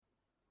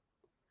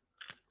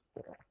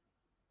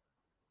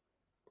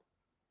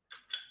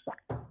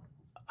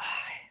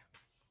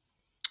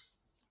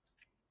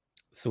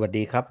สวัส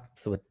ดีครับ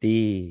สวัส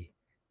ดี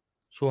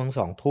ช่วง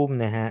2ทุ่ม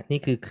นะฮะนี่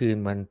คือคืน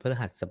วันพฤ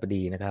หัสบ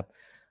ดีนะครับ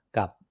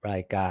กับรา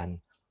ยการ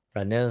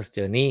Runner's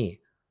Journey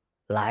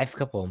Live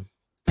ครับผม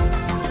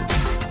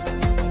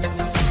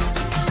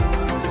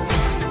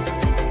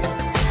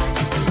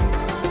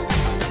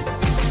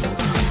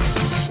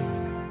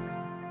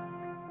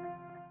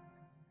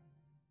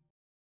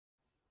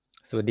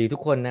สวัสดีทุ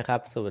กคนนะครั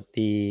บสวัส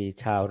ดี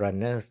ชาว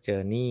Runner's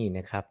Journey น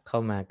ะครับเข้า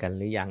มากันห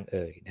รือยังเ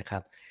อ่ยนะครั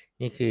บ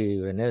นี่คือ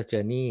Runner's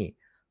Journey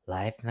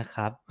Live นะค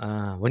รับ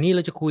วันนี้เร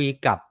าจะคุย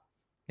กับ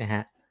นะฮ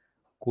ะ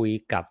คุย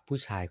กับผู้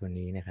ชายคน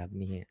นี้นะครับ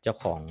นี่เจ้า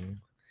ของ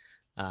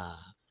อ่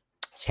า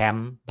แชม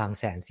ป์บาง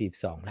แสน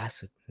42ล่า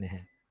สุดนะฮ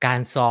ะการ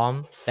ซ้อม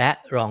และ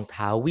รองเ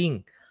ท้าวิ่ง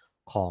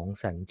ของ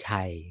สัญ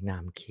ชัยนา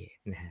มเขต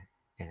นะฮะ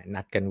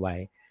นัดกันไว้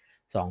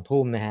2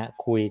ทุ่มนะฮะ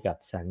คุยกับ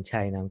สัญ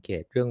ชัยนามเข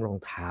ตเรื่องรอง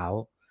เท้า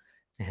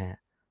นะฮะ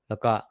แล้ว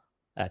ก็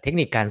เทค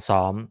นิคการ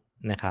ซ้อม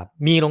นะครับ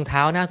มีรองเท้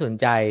าน่าสน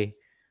ใจ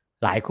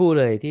หลายคู่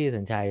เลยที่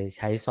สัญชัยใ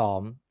ช้ซ้อ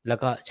มแล้ว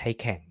ก็ใช้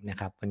แข่งนะ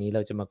ครับวันนี้เร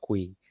าจะมาคุ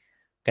ย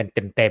กันเ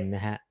ต็มๆน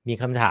ะฮะมี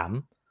คำถาม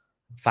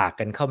ฝาก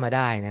กันเข้ามาไ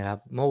ด้นะครับ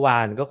เมื่อวา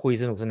นก็คุย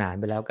สนุกสนาน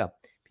ไปแล้วกับ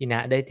พี่ณ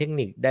ได้เทค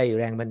นิคได้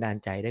แรงบันดาล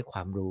ใจได้คว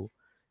ามรู้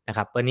นะค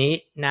รับวันนี้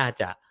น่า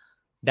จะ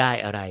ได้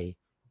อะไร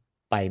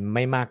ไปไ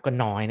ม่มากก็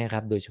น้อยนะค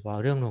รับโดยเฉพาะ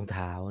เรื่องรองเ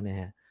ท้านะ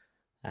ฮะ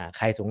ใ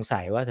ครสงสั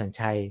ยว่าสัญ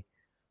ชัย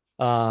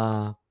เอ่อ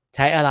ใ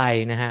ช้อะไร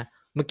นะฮะ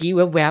เมื่อกี้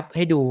แวบๆใ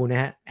ห้ดูนะ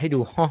ฮะให้ดู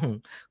ห้อง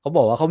เขาบ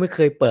อกว่าเขาไม่เค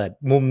ยเปิด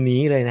มุม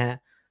นี้เลยนะฮะ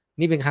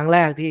นี่เป็นครั้งแร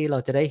กที่เรา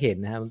จะได้เห็น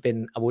นะฮะมันเป็น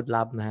อาวุธ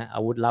ลับนะฮะอ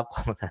าวุธลับข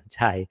องสัญ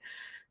ชัย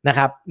นะค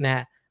รับนะฮ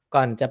ะ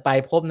ก่อนจะไป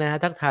พบนะฮะ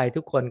ทักทาย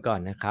ทุกคนก่อน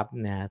นะครับ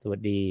นะสวัส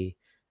ดี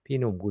พี่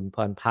หนุ่มคุณพ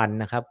รพันธ์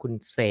นะครับคุณ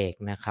เสก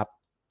นะครับ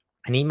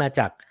อันนี้มาจ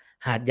าก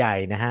หาดใหญ่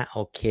นะฮะโอ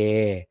เค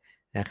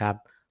นะครับ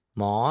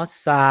หมอ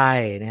ทราย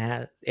นะฮะ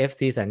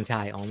FC สัญ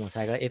ชัยอ๋อหมอทร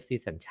ายก็ FC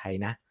สัญชัย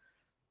นะ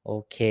โอ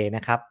เคน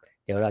ะครับ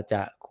เดี๋ยวเราจ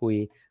ะคุย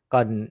ก่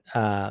อน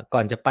ก่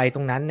อนจะไปต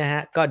รงนั้นนะฮ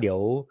ะก็เดี๋ยว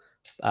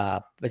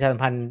ประชาสัม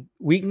พันธ์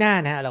วีคหน้า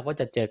นะฮะเราก็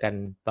จะเจอกัน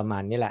ประมา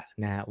ณนี้แหละ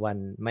นะฮะวัน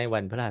ไม่วั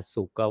นพฤหัส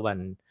ศุกร์ก็วัน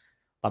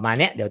ประมาณ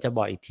เนี้ยเดี๋ยวจะบ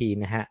อกอีกที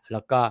นะฮะแล้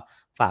วก็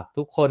ฝาก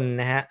ทุกคน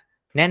นะฮะ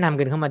แนะนำ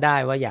กันเข้ามาได้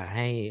ว่าอยากใ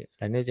ห้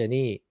Runner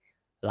Journey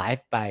ไล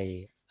ฟ์ไป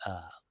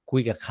คุ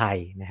ยกับใคร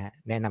นะฮะ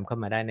แนะนำเข้า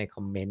มาได้ในค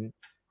อมเมนต์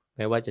ไ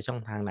ม่ว่าจะช่อ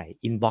งทางไหน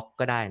inbox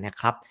ก็ได้นะ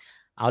ครับ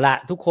เอาละ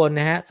ทุกคน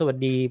นะฮะสวัส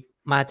ดี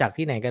มาจาก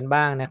ที่ไหนกัน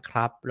บ้างนะค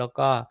รับแล้ว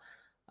ก็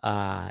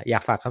อยา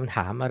กฝากคำถ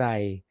ามอะไร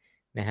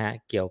นะฮะ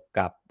เกี่ยว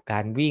กับกา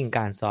รวิ่งก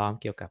ารซ้อม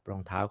เกี่ยวกับรอ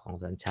งเท้าของ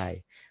สัญชัย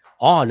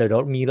อ๋อเร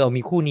า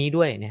มีคู่นี้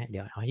ด้วยนะเดี๋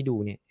ยวเอาให้ดู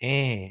เนี่ยเ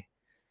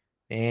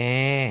อ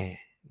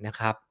นะ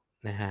ครับ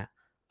นะฮะ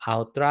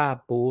Ultra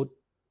Boost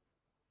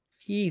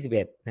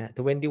 21นะ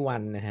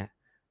21นะฮะ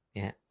เ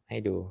นี่ยให้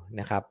ดู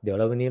นะครับเดี๋ยว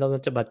วันนี้เรา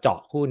จะมาเจาะ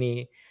คู่นี้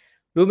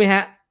รู้ไหมฮ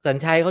ะสัญ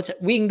ชัยเขา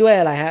วิ่งด้วย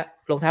อะไรฮะ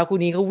รองเท้าคู่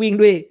นี้เขาวิ่ง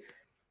ด้ว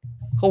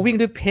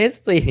ยเพจ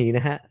สี่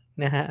นะฮะ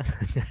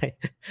สัญชัย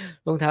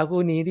รองเท้า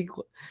คู่นี้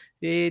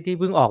ที่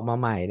เพิ่งออกมา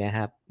ใหม่นะค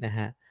รับนะฮ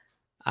ะ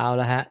เอา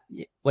ละฮะ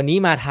วันนี้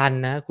มาทัน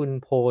นะคุณ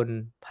พล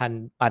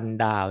ปัน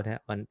ดาวน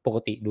ะวันปก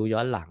ติดูย้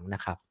อนหลังน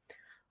ะครับ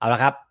เอาละ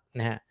ครับน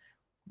ะฮะ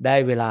ได้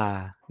เวลา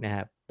นะค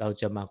รับเรา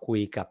จะมาคุ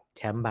ยกับแ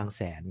ชมป์บางแ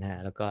สนนะฮะ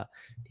แล้วก็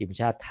ทีม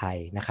ชาติไทย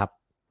นะครับ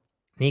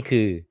นี่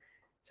คือ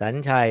สัญ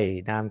ชัย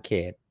นามเข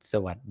ตส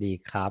วัสดี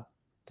ครับ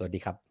สวัสดี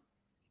ครับ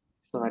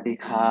สวัสดี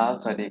ครับ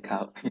สวัสดีครั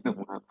บพี่หนุ่ม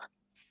ครับ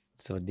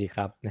สวัสดีค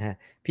รับนะฮะ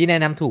พี่แนะ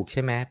นำถูกใ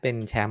ช่ไหมเป็น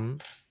แช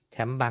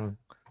มป์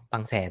บา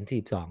งแสน42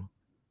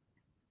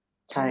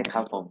ใช่ค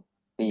รับผม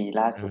ปี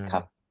ล่าอืมสุดครั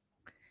บ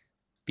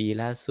ปี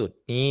ล่าสุด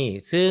นี่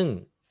ซึ่ง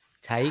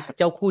ใช้เ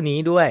จ้าคู่นี้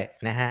ด้วย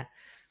นะฮะ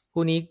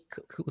คู่นี้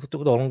คือต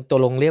ก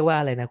ลงเรียกว่า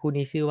อะไรนะคู่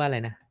นี้ชื่อว่าอะไร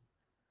นะ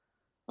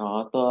อ๋อ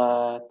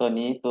ตัว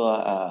นี้ตัว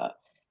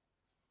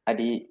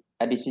Adi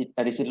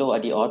Adizero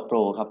Adios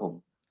Pro ครับผม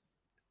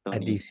ตัวนี้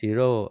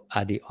Adizero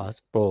Adios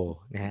Pro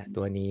นะฮะ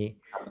ตัวนี้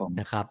ครับผม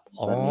นะครับ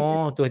อ๋อ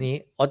ตัวนี้เ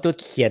ป็นตัวนี้อ๋อตัว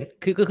เขียน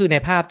ก็คือใน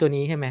ภาพตัว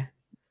นี้ใช่ไหม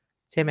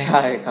ใช่ไหมใ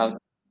ช่ครับ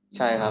ใ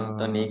ช่อ๋ครับ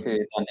ตัวนี้อคือ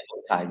ตอนนี้ผม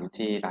ถ่ายอยู่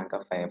ที่ร้านกา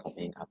แฟผม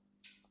เองครับ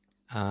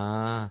อ่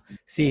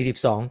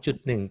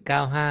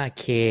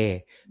42.195K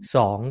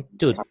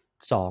ครับ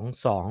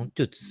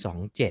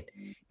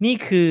2.22.27นี่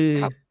คือ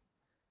ครับ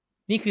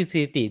นี่คือส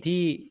ถิติ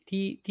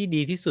ที่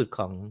ดีที่สุดข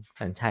อง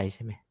สัญชัยใ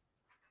ช่ไหม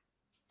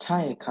ใช่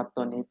ครับ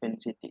ตัวนี้เป็น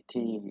สถิติ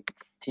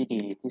ที่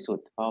ดีที่สุด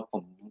เพราะผ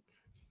ม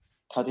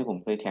เท่าที่ผม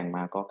เคยแข่งม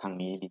าก็ครั้ง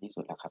นี้ดีที่สุ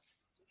ดแล้วครับ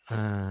อ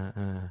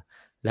า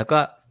แล้วก็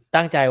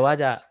ตั้งใจว่า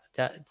จะ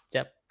จ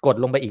ะกด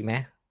ลงไปอีกไหม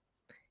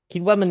คิ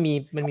ดว่ามัน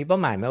มีเป้า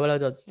หมายไหมว่าเร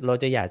า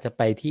จะอยากจะไ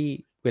ปที่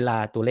เวลา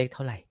ตัวเลขเ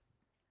ท่าไร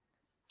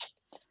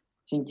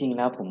จริงๆแ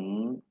ล้วผม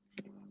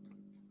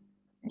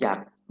อยาก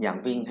อยาก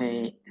วิ่งใ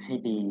ห้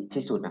ดี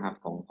ที่สุดนะครับ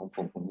ของ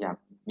ผมอยาก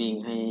วิ่ง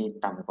ให้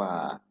ต่ำกว่า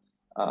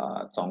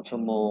2ชั่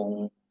วโมง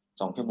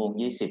2ชั่วโมง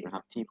20นะค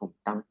รับที่ผม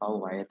ตั้งเป้า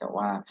ไว้แต่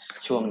ว่า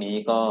ช่วงนี้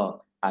ก็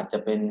อาจจะ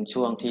เป็น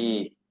ช่วงที่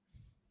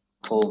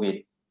โควิด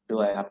ด้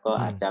วยครับก็อื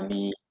มอาจจะ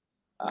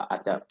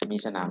มี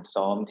สนาม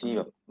ซ้อมที่แ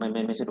บบไ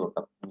ม่สะดวก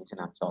กับมีส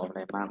นามซ้อมอะไ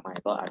รมากมาย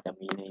ก็อาจจะ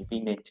มีวิ่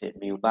งใน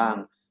treadmill บ้าง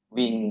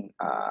วิ่ง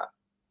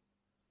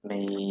ใน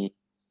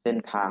เส้น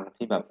ทาง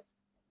ที่แบบ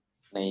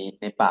ใน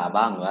ในป่า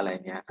บ้างหรืออะไร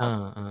เงี้ยคเอรับ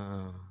อ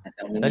อาจจ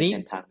ะไม่ๆๆตอนนี้มีเ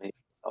ส้นทางที่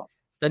ออก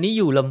ตอนนี้อ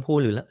ยู่ลำพูน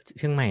หรือเ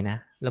ชียงใหม่นะ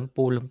ลำ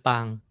พูนลำปา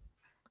ง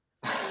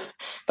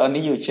ตอน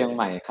นี้อยู่เชียงใ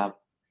หม่ครับ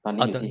ตอน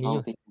นี้อยู่ที่ห้องตอนนี้อ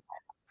ยู่ที่เชียงใหม่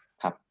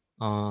ครับ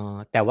อ๋อ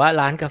แต่ว่า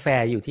ร้านกาแฟ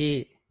อยู่ที่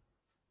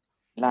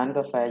ร้านก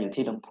าแฟอยู่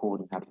ที่ลำพูน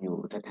ครับอยู่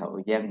แถว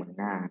ๆแยกเมือง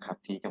หน้าครับ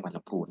ที่จังหวัดล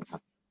ำพูนครั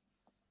บ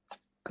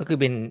ก็คือ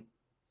เป็น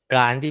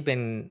ร้านที่เป็น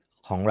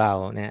ของเรา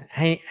นะ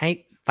ให้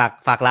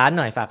ฝากร้าน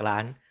หน่อยฝากร้า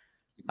น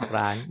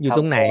อยู่ต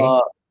รงไหนครับก็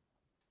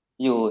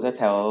อยู่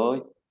แถว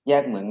ๆแย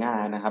กเหมืองง่า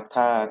นะครับ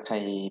ถ้าใคร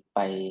ไป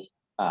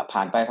ผ่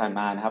านไปผ่าน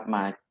มานะครับม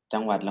าจั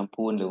งหวัดลำ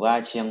พูนหรือว่า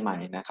เชียงใหม่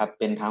นะครับ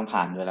เป็นทางผ่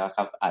านอยู่แล้วค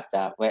รับอาจจ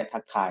ะแวะทั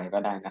กทายก็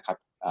ได้นะครับ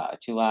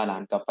ชื่อว่าร้า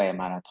นกาแฟ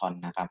มาราธอน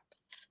นะครับ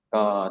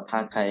ก็ถ้า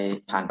ใคร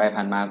ผ่านไป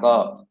ผ่านมาก็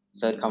เ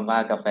ซิร์ชคำว่า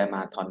กาแฟมา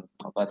ราธอน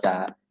เขาก็จะ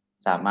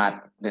สามารถ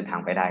เดินทาง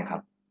ไปได้ครั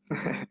บ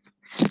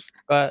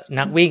ก็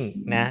นักวิ่ง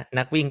นะ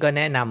นักวิ่งก็แ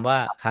นะนำว่า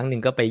ครั้งหนึ่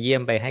งก็ไปเยี่ย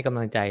มไปให้กำ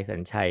ลังใจสั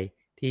ญชัย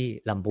ที่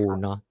ลำพูน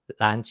เนาะ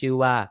ร้านชื่อ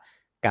ว่า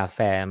กาแฟ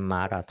ม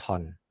าราธอ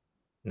น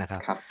นะครั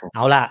บครับผมเอ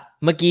าล่ะ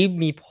เมื่อกี้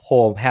มีโผ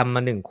ล่แพมม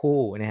าหนึ่งคู่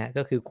นะฮะ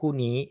ก็คือคู่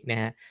นี้นะ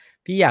ฮะ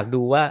พี่อยาก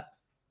ดูว่า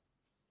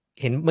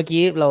เห็นเมื่อ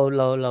กี้เร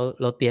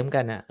าเตรียม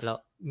กันอะเรา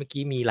เมื่อ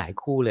กี้มีหลาย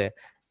คู่เลย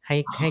ใ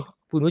ห้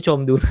คุณผู้ชม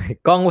ดูหน่อย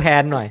กล้องแพ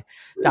นหน่อย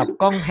จับ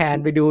กล้องแพน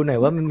ไปดูหน่อย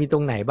ว่ามันมีตร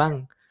งไหนบ้าง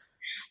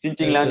จ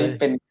ริงๆแล้วเออนี่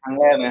เป็นครั้ง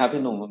แรกเลยครับ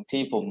พี่หนุ่ม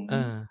ที่ผมเอ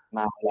อม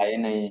าไล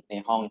ฟ์ใน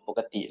ห้องปก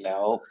ติแล้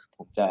วผ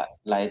มจะ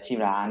ไลฟ์ที่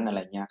ร้านอะไร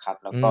เงี้ยครับ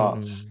แล้วอืก็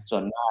มส่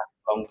วนมาก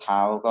รองเท้า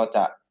ก็จ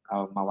ะเอา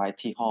มาไว้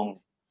ที่ห้อง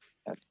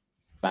แต่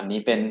วันนี้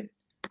เป็น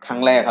ครั้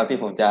งแรกครับที่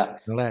ผมจะ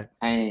ครั้งแรก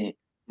ให้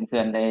เพื่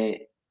อนๆได้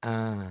อา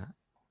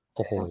โ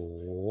อ้โฮครั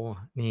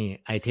บนี่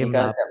ไอเทมลับนี่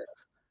ก็จะ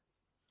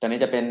ตัวนี้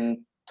จะเป็น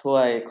ถ้ว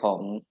ยของ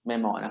แม่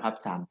หมอนะครับ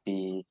3 ปี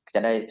จะ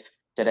ไ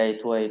ด้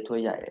ถ้วย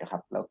ใหญ่อะครั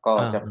บแล้วก็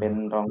อาจะเป็น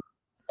รอ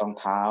ง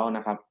เท้าน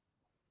ะครับ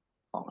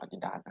ของ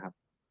Adidas นะครับ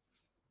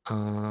ๆอ๋อ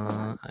ประ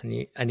มาณ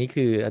อันนี้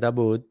คือ Ultra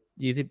Boost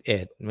 21เ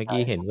มื่อ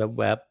กี้เห็นใช่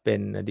แวบๆเป็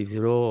น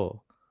Adizero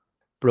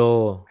Pro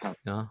ครับ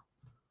เนาะ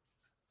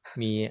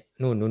มี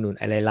นู่นๆ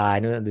ไอ้ลาย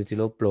ๆนู่น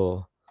Adizero Pro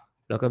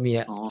แล้วก็มี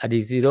อ๋อ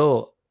Adizero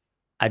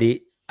Adi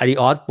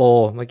Adios Pro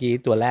เมื่อกี้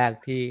ตัวแรก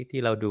ที่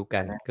เราดูกั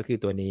นใช่ก็คือ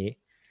ตัวนี้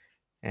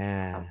อา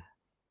ครับ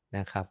น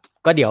ะครับ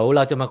ก็เดี๋ยวเ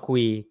ราจะมาคุ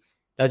ย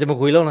เ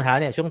รื่องรองเท้า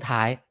เนี่ยช่วง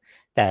ท้าย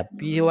แต่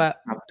พี่เชื่อว่า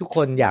ครับทุกค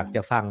นอยากจ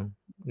ะฟัง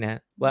นะ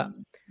ว่า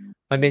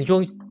มันเป็น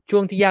ช่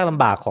วงที่ยากล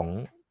ำบาก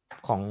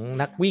ของ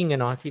นักวิ่งอ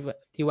ะเนาะ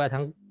ที่ว่า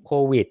ทั้งโค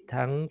วิด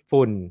ทั้ง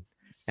ฝุ่น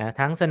นะ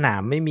ทั้งสนา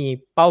มไม่มี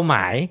เป้าหม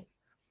าย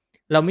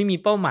เราไม่มี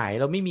เป้าหมาย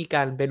เราไม่มีก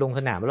ารไปลงส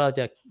นามแล้วเรา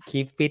จะ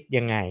keep fit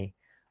ยังไง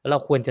แล้วเรา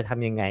ควรจะท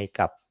ำยังไง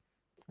กับ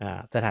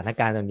สถาน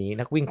การณ์ตรงนี้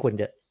นักวิ่งควร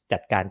จะจั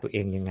ดการตัวเอ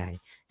งยังไง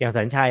อย่าง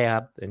สัญชัยอะค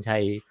รับสัญชั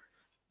ย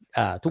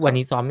ทุกครับวัน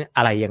นี้ซ้อมอ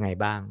ะไรยังไง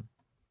บ้าง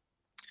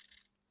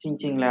จ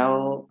ริงๆแล้ว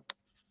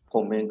ผ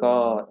มเองก็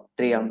เ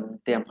ตรี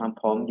ยมความ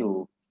พร้อมอ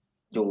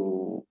ยู่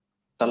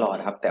ตลอด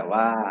ครับแต่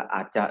ว่าอ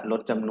าจจะล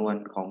ดจำนวน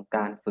ของก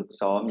ารฝึก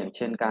ซ้อมอย่างเ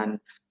ช่นการ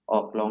อ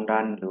อก long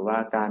run หรือว่า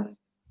การ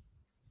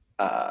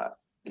อ่า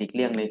หลีกเ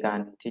ลี่ยงในการ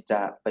ที่จะ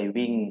ไป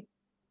วิ่ง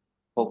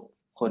พบ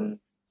คน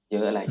เย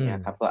อะอะไรอืมเงี้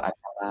ยครับก็อาจ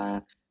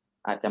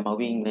จะมา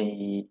วิ่งใน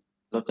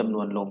ลดจำน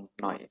วนลง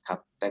หน่อยครับ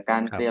แต่กา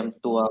รครับเตรียม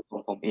ตัวขอ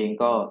งผมเอง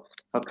ก็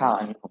คร่าวๆ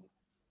อันนี้ผม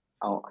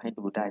เอาให้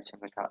ดูได้ใช่ไ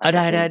หมครับอาอาจจ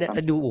ะเป็นได้คว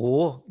าม ๆๆดูโอ้โฮ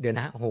เดี๋ยว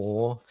นะโอ้โฮ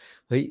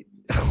เฮ้ย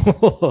โอ้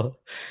โฮ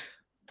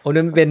โอ้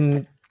นั่นมั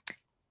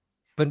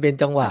นเป็น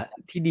จังหวะ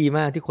ที่ดีม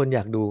ากที่คนอย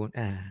ากดู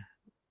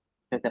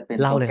ก็จะเป็น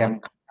เล่าเลยครับโปร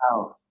แกรมคร่าว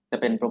ๆจะ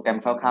เป็นโปรแกรม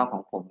คร่าวๆขอ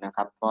งผมนะค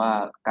รับเพราะว่า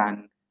การ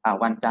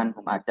วันจันทร์ผ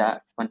มอาจจะ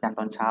วันจันทร์ต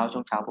อนเช้าช่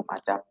วงเช้าผมอา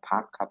จจะพั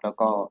กครับแล้ว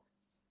ก็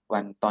วั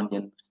นตอนเย็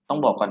นต้อง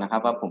บอกก่อนนะครั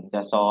บว่าผมจ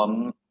ะซ้อม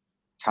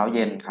เช้าเ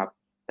ย็นครับ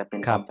จะเป็น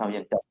ครับซ้อมเช้าเย็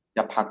นจ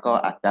ะพักก็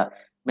อาจจะ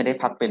ไม่ได้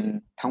พักเป็น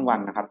ทั้งวัน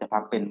นะครับจะพั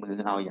กเป็นมื้อ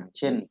เอาอย่างเ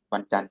ช่นวั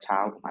นจันทร์เช้า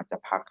ผมอาจจะ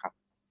พักครับ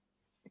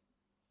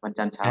วัน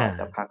จันทร์เช้าอาอาจ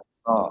จะพัก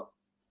ก็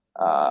เ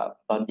อ่อ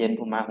ตอนเย็น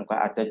ผมมาผมก็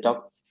อาจจะจ็อก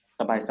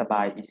สบ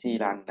ายๆ Easy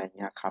Run อะไรเ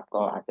งี้ยครับ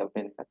ก็อาจจะเ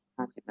ป็นสัก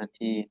50นา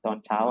ทีตอน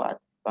เช้า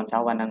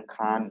วันอังค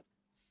าร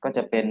ก็จ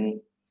ะเป็น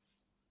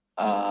เ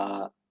อ่อ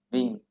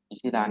วิ่ง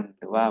Easy Run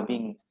หรือว่า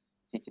วิ่ง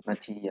40นา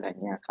ทีอะไร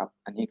เงี้ยครับ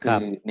อันนี้คือครั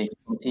บใน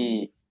ช่วงที่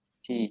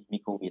มี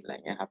โควิดอะไรเ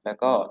งี้ยครับแล้ว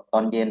ก็ตอ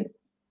นเย็น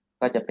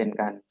ก็จะเป็น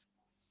การ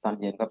ตอน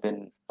เย็นก็เป็น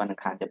วันอัง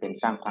คารจะเป็น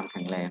สร้างความแ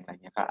ข็งแรงอะไรเ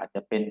งี้ยครับอาจจ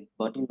ะเป็น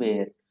บอดีเว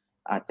ต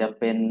อาจจะ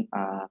เป็น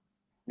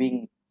วิ่ง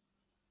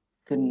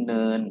ขึ้นเ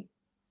นิน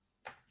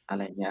อะไ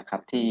รเงี้ยครั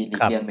บที่หลี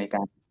ครับกเลี่ยงใน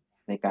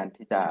การ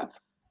ที่จะ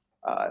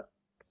เอ่อ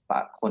ปะ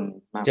คน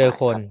มากเจอ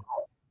คนมายครั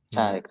บอืมใ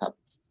ช่ครับ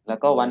แล้ว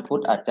ก็วันพุ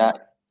ธอาจจะ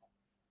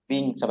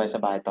วิ่งส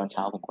บายๆตอนเ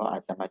ช้าผมก็อา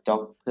จจะมาจ็อ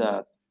กเพื่อ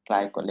คลา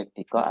ยกรดเลก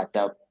ติกก็อาจจ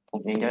ะผ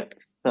มเองจะ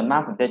ส่วนมา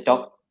กผมจะจ็อ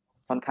ก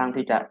ค่อนข้าง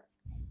ที่จะ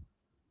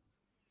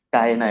ไก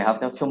ลหน่อยครับ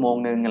สักชั่วโมง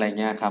หนึ่งอะไร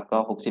เงี้ยครับก็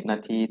60นา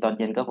ทีตอน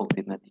เย็นก็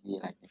60นาทีอ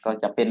ะไรงี้ก็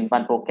จะเป็นวั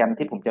นโปรแกรม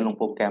ที่ผมจะลง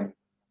โปรแกรม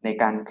ใน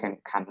การแข่ง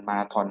ขันมา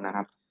ราธอนนะค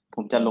รับผ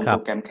มจะลงครับโปร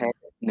แกรมแค่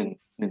ห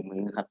นึ่งมื้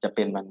อครับจะเ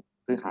ป็นวัน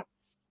พฤหัส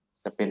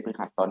จะเป็นพฤ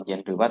หัสตอนเย็น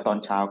หรือว่าตอน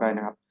เช้าก็ได้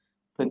นะครับ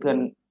เพื่อน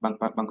ๆ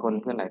บางคน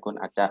เพื่อนหลายคน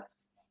อาจจะ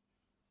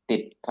ติ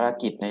ดภาร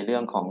กิจในเรื่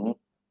องของ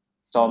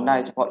ซ้อมได้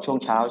เฉพาะช่วง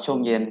เช้าช่วง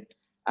เย็น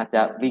อาจจ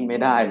ะวิ่งไม่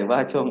ได้หรือว่า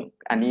ช่วง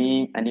อัน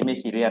นี้ไม่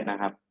ซีเรียสน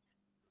ะครับ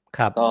ค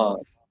รับก็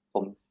ผ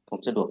มผม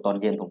สะดวกตอน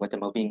เย็นผมก็จะ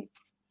วิ่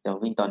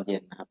งตอนเย็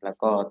นนะครับแล้ว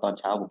ก็ตอน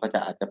เช้าผมก็จะ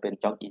อาจจะเป็น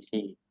จ็อก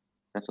easy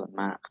เสียส่วน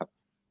มากครับ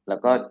แล้ว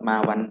ก็มา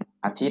วัน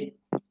อาทิตย์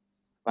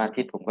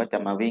ผมก็จะ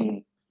มาวิ่ง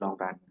long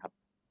run ครับ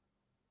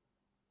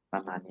ปร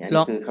ะมาณนี้อันล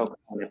องนี้คือคร่า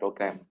วๆในโปรแก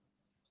รม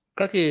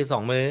ก็คือ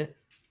2 มื้อ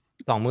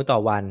2 มื้อต่อ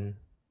วัน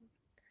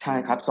ใช่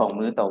ครับ2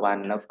มื้อต่อวัน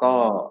แล้วก็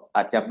อ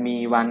าจจะมี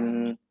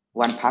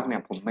วันพักเนี่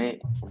ยผม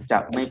จะ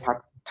ไม่พัก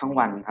ทั้ง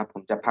วันครับผ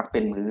มจะพักเป็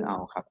นมื้อเอา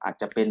ครับอาจ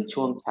จะเป็น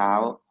ช่วงเช้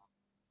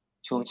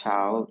า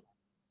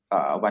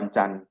วัน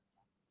จันทร์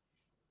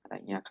อะไร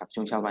เงี้ยครับ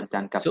ช่วงเช้าวันจั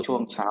นทร์กับสุช่ว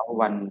งเช้า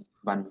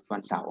วั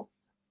นเสาร์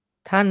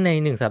ถ้าใน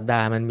1 สัปด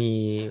าห์มันมี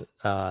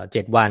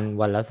7 วัน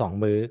วันละ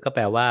2 มื้อก็แป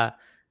ลว่า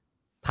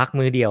พัก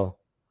มื้อเดียว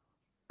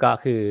ก็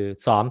คือ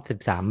ซ้อม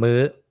13 มื้อ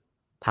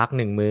พัก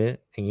1 มื้อ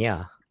อย่างงี้เหร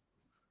อ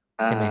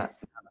อ่ใช่ไหมา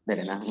เดี๋ย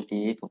วนะเมื่อ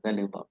กี้ผมก็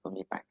ลืมบอกตรง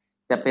นี้ไป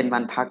จะเป็นวั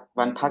นพั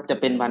กจะ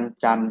เป็นวัน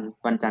จันท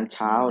ร์เ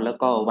ช้าแล้ว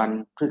ก็วัน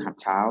พฤหัส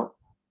เช้า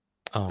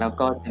อ๋อ แล้ว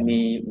ก็จะมี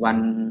วัน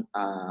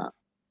อ่า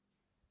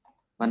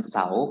วันเส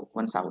าร์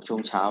ช่ว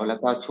งเช้าแล้ว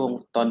ก็ช่วง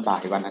ตอนบ่า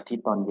ยวันอาทิต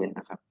ย์ตอนเย็น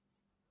นะครับ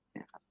เ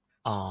นี่ยครับ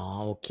อ๋อ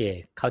โอเค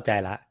เข้าใจ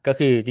แล้วก็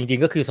คือจริง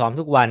ๆก็คือซ้อม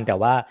ทุกวันแต่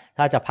ว่า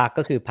ถ้าจะพัก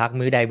ก็คือพัก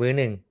มื้อใดมื้อ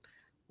หนึ่ง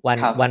วัน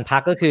ครับวันพั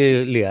กก็คือ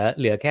เห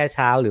ลือแค่เ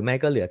ช้าหรือไม่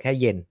ก็เหลือแค่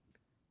เย็น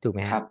ถูกไห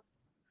มครับครับ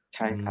ใ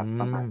ช่อืครับ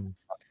ประมาณมนั้น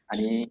ครับอัน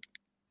นี้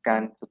กา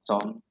รฝึกซ้อ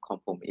มของ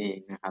ผมเอง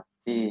นะครับ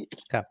ที่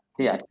ครับ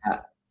ที่อาจจะ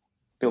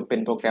เป็น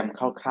โปรแกรม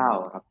คร่าว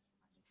ๆอะครับ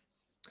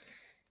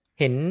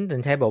เห็นสั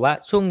ญชัยบอกว่า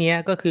ช่วงเนี้ย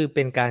ก็คือเ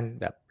ป็นการ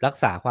แบบรัก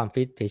ษาความ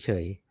ฟิตเฉ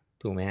ย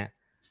ๆถูกไหมครับ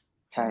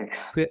ใช่ค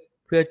รับเพื่อ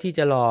เพื่อที่จ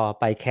ะรอ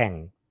ไปแข่ง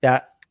จะ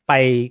ไป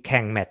แ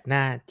ข่งแมตช์หน้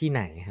าที่ไห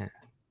นครับ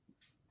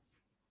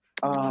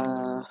เอ่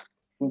อ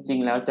จริง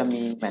ๆแล้วจะ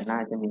มีแมตช์หน้า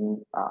จะมี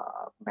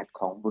แมตช์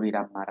ของบุรี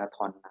รัมย์มาราธ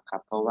อนนะครั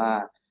บเพราะว่า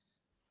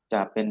จ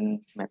ะเป็น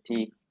แมตช์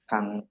ที่ทา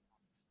ง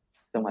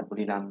จังหวัดบุ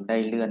รีรัมย์ได้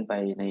เลื่อนไป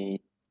ใน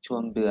ช่ว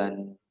งเดือน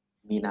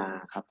มีนา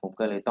ครับผม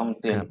ก็เลยต้อง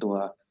เตครียมรับตัว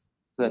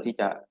เพื่อที่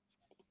จ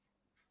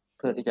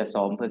ะ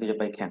ซ้อมเพื่อที่จะ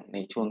ไปแข่งใน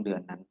ช่วงเดือ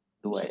นนั้น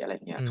ด้วยอะไร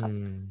เงี้ยอืครับ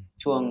ม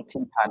ช่วง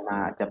ที่ผ่านมา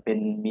อาจจะเป็น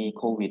มี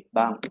โควิด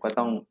บ้างผมก็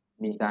ต้อง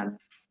มีการ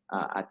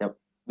อาจจะ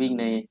วิ่ง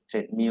ใน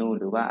treadmill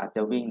หรือว่าอาจจ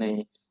ะวิ่งใน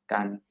ก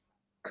าร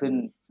ขึ้น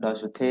ดอย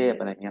สุเทพ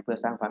อะไรเงี้ยเพื่อ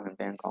สร้างความแข็ง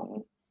แรงข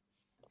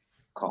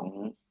อง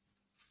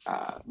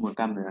มวลก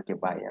ล้ามเนื้อเก็บ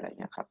ไว้อะไร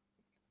เงี้ยครับ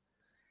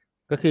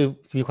ก็คือ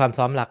มีการ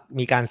ซ้อม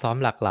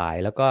หลากหลาย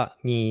แล้วก็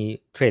มี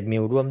เทรดมิ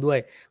ลร่วมด้วย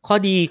ข้อ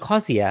ดีข้อ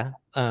เสีย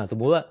สม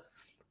มุติว่า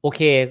โอเ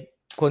ค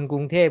คนก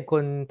รุงเทพค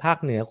นภาค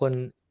เหนือคน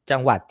จั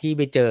งหวัดที่ไ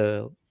ปเจอ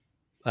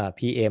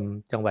PM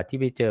จังหวัดที่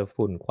ไปเจอ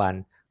ฝุ่นควัน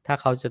ถ้า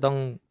เขาจะต้อง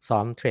ซ้อ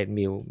มเทรด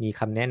มิลมี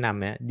คำแนะนำ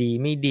ไหมดี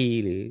ไม่ดี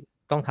หรือ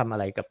ต้องทำอะ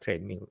ไรกับเทร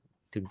ดมิล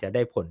ถึงจะไ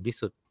ด้ผลที่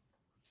สุด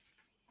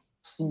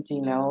จริง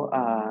ๆแล้ว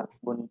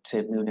บน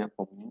treadmill เนี่ย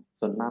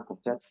ส่วนมากผม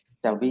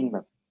จะวิ่งแบ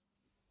บ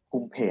คุ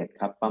มเพจ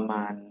ครับประม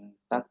าณ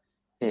สัก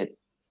เพจ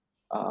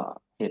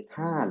เพจ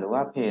5หรือว่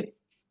าเพจ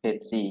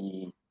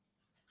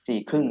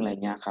4ครึ่งอะไร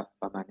เงี้ยครับ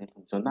ประมาณนี้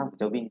ส่วนมากผม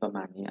จะวิ่งประม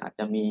าณนี้อาจ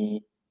จะมี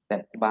แต่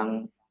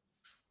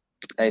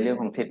ในเรื่อง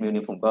ของ treadmill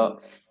นี่ผมก็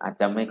อาจ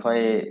จะไม่ค่อย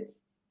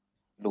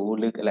รู้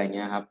ลึกอะไรเ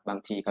งี้ยครับบาง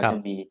ทีเขาครับจะ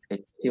มีไอ้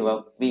ที่ว่า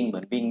วิ่งเหมื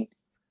อน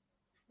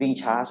วิ่ง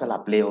ช้าสลั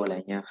บเร็วอะไร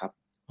เงี้ยครับ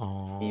อ๋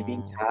มีวิ่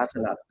งอช้าส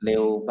ลับเร็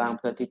วบ้าง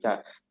เพื่อที่จะ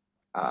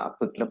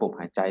ฝึกระบบ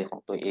หายใจของ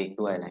ตัวเอง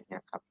ด้วยอะไรเงี้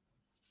ยครับ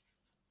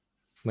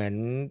เหมือน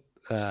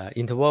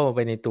อินเทอร์วัลไป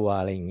ในตัว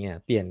อะไรอย่างเงี้ย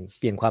เป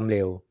ลี่ยนความเ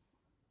ร็ว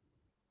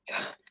ใ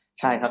ช่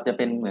ใช่ครับจะเ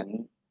ป็นเหมื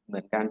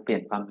อนการเปลี่ย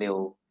นความเร็ว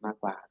มาก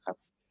กว่าครับ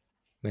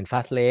เหมือน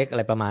Fast Leg อะไ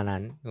รประมาณนั้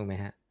นถูกไหม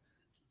ฮะ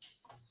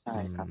อืใ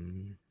ช่ครับ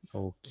มโอ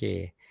เค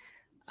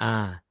อ่า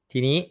ที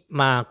นี้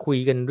มาคุย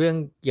กันเรื่อง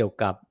เกี่ยว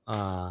กับ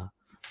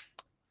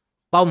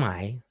เป้าหมา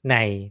ยใน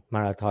มา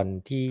ราธอน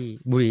ที่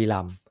บุรี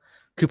รัมย์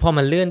คือพอ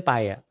มันเลื่อนไป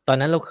อ่ะตอน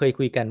นั้นเราเคย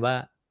คุยกันว่า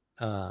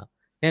เอ่อ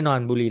แน่นอน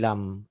บุรีรั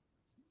มย์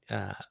อ่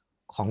า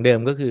ของเดิม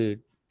ก็คือ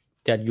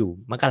จะอยู่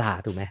มกรา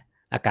ถูกไหม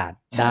อากาศ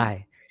ใช่ได้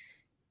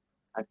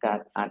อากาศ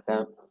อาจจ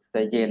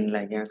ะเย็นอะไร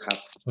เงี้ยครับ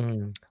อืม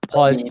พก็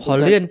อพมีเพื่อน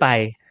อเลื่อนไป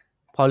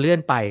พอเลื่อน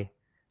ไป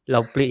เรา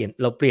เป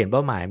ลี่ยนเป้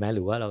าหมายไหมห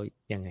รือว่าเรา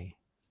ยังไง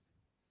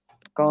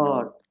ๆก็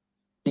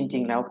จริ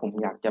งๆแล้วผม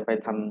อยากจะไป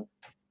ท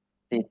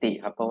ำสถิติ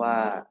ครับเพราะว่า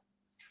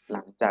ห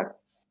ลังจาก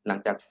หลัง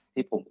จาก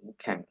ที่ผม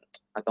แข่ง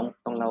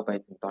ต้องเล่าไป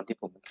ถึงตอนที่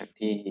ผมแข่ง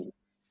ที่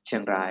เชีย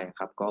งราย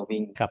ครับก็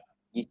วิ่ง ครับ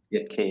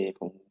 21K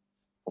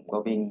ผมก็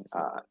วิ่ง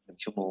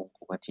1ชั่วโมง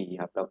6นาที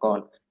ครับแล้วก็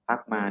พัก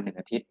มา1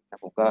อาทิตย์แล้ว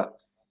ผมก็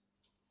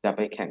จะไป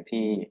แข่ง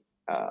ที่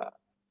เอ่อ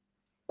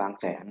บาง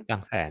แสนบา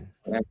งแสน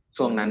และ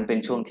ช่วงนั้นเป็น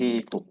ช่วงที่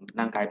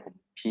ร่างกายผม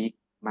พีก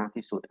มาก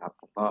ที่สุดครับ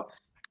ผมก็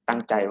ตั้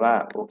งใจว่า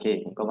โอเค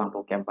ผมก็วางโป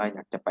รแกรมว่าอย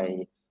ากจะไป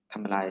ท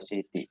ำลายส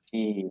ถิติ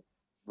ที่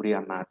บุรี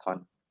รัมย์มาราธอน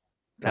ครั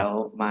บแล้ว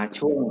มา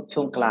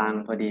ช่วงกลาง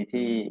พอดี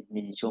ที่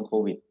มีช่วงโค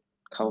วิด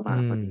เข้ามา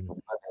อืมพอดีผม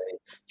ก็เลย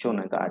ช่วง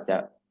นั้นก็อาจจะ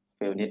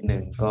fail นิดหนึ่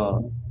งก็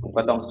ผม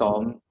ก็ต้องซ้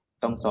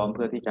อมเ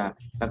พื่อที่จะ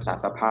รักษา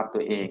สภาพตั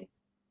วเอง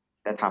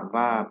แต่ถาม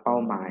ว่าเป้า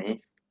หมาย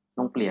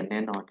ต้องเปลี่ยนแ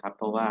น่นอนครับเ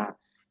พราะว่า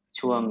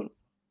ช่วง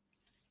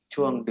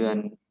ช่วงเดือน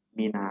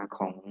มีนาข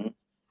อง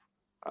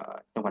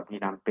จังหวัดบุรี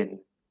รัมย์เป็น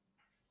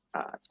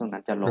ช่วงนั้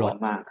นจะร้รออน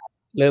มากครับ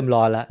เริ่ม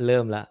ร้อนแล้วเริ่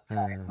มแล้ว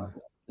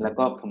แล้ว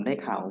ก็ผมได้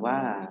ข่าวว่า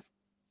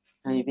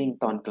ให้วิ่ง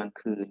ตอนกลาง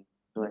คืน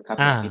ด้วยครับ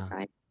แบอาบ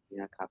midnight เ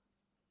นี่ยครับ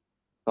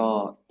ก็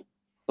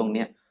ตรงเ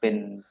นี้ยเ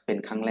ป็น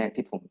ครั้งแรก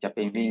ที่ผมจะไป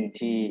วิ่ง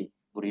ที่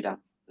บุรีรัม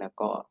ย์แล้ว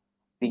ก็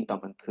วิ่งตอน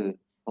กลางคืน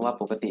เพราะว่า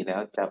ปกติแล้ว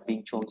จะวิ่ง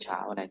ช่วงเช้า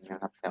อะไรอย่างเงี้ย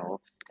ครับแถ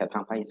วท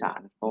างภาคอีสา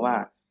นเพราะว่า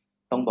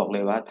ต้องบอกเล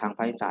ยว่าทางภ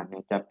าคอีสานเนี่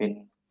ยจะเป็น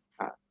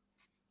อ่า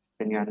เ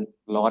ป็นงาน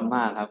ร้อนม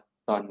ากครับ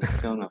ตอน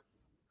ช่วงแบบ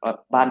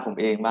บ้านผม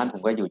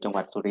ก็อยู่จังห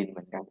วัดสุรินทร์เห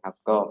มือนกันครับ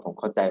ก็ผม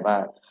เข้าใจว่า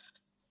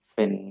เ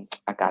ป็น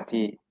อากาศ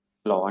ที่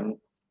ร้อน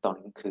ตอน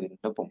กลางคืน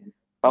แล้ว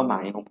เป้าหมา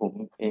ยของผม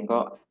เองก็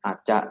อาจ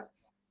จะ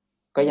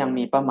ก็ยัง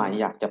มีเป้าหมาย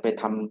อยากจะไป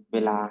ทำเว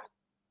ลา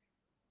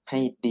ให้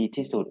ดี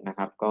ที่สุดนะค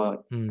รับก็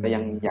อืก็ยั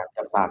งอยากมจ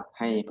ะฝาก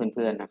ให้เ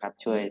พื่อนๆนะครับ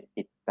ช่วย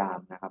ติดตาม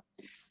นะครับ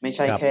ไม่ใ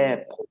ช่ครับแค่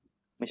ผม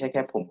ไม่ใช่แ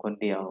ค่ผมคน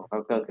เดียว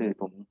ก็คือ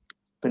ผม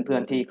เพื่อ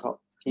นๆ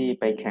ที่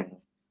ไปแข่ง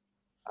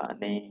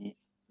ใน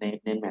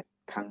แมตช์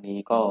ครั้งนี้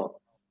ก็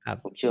ครับ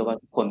ผมเชื่อว่า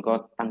ทุกคนก็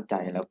ตั้งใจ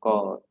แล้วก็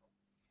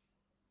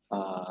เ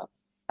อ่อ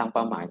ตั้งเ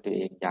ป้าหมายตัวเ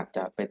องอยากจ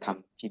ะไปท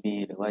ำ PB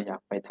หรือว่าอยา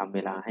กไปทำเว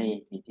ลาให้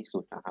ดีที่สุ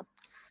ดนะครับ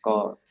ก็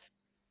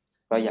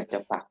ก็อยากจะ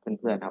ฝากเ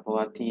พื่อนๆนะครับเพราะ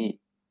ว่าที่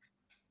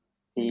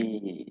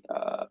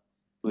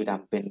บุรีรั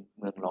มย์เป็น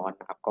เมืองร้อน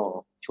นะครับก็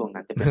ช่วง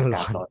นั้นจะ เมืองร้อน เป็นอาก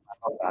าศร้อน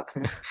ก็ฝาก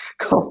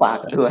ก็ฝาก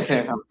ด้วย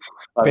นะครับ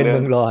ฝากเป็นเรื่องเ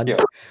มืองร้อนเกี่ยว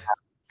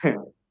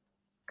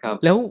ครับ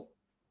แล้ว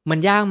มัน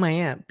ยากไหม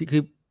อะ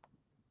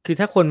คือ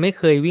ถ้าคนไม่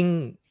เคยวิ่ง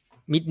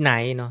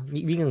Midnight เนาะ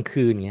วิ่งกลาง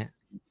คืนเงี้ย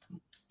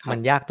มัน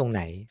ครับยากตรงไห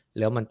น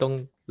แล้วมันต้อง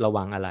ระ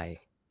วังอะไร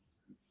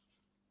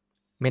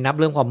ไม่นับ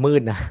เรื่องความมื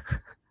ดนะ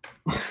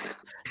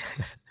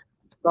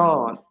ก็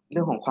เ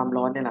รื่องของความ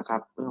ร้อนเนี่ยแหละครั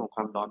บเรื่องของค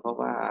วามร้อนเพราะ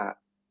ว่า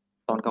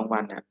ตอนกลางวั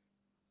นเนี่ย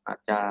อาจ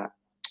จะ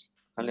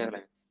เขาเรียกอะไ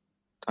ร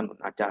ถนน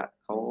อาจจะ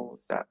เขา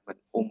จะเหมือน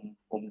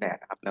อมแดด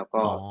อะครับแล้ว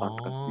ก็อ๋อตอน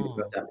กลางคืน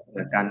ก็จะเห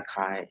มือนการค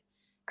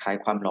าย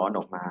ความร้อนอ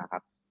อกมาครั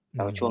บอืแ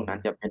ล้วช่วงนั้น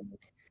จะมเป็น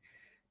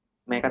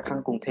แม้กระทั่ง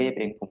กรุงเทพ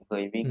เองผมเค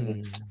ยวิ่งอื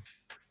ม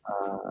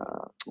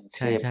กรุงใเ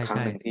ทพครั้ง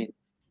หนึ่งช่ๆๆที่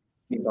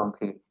วิ่งตอนกลาง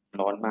คืน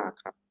ร้อนมาก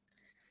ครับ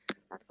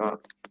ก็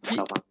พี่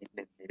ระวังนิดห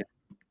นึ่งในเรื่อง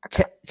อาแชก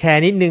าศแช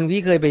ร์นิดหนึ่ง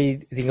พี่เคยไป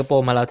สิงคโป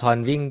ร์มาราธอน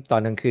วิ่งตอ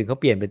นกลางคืนเขา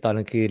เปลี่ยนเป็นตอนก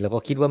ลางคืนเราก็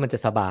คิดว่ามันจะ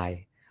สบาย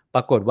ป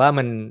รากฏว่า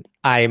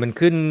ไอมัน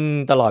ขึ้น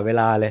ตลอดเว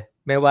ลาเลย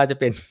ไม่ว่าจะ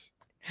เป็น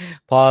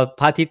พอ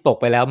พระอาทิตย์ตก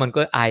ไปแล้วมัน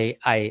ก็ไ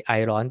อ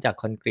ร้อนจาก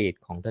คอนกรีต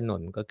ของถน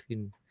นก็ขึ้น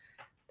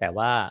แต่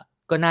ว่า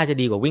ก็น่าจะ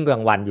ดีกว่าวิ่งกลา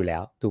งวันอยู่แล้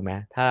วถูกไหม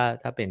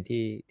ถ้าเป็น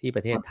ที่ป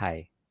ระเทศไทย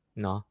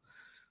เนาะ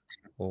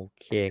โอ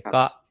เคก็ครับ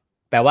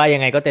แปลว่ายั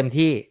งไงก็เต็ม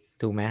ที่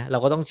ถูกไหมเรา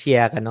ก็ต้องเชีย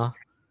ร์กันเนาะ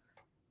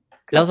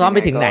แล้วซ้อมไป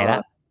ครับยังไงก็ ถึงไหนละ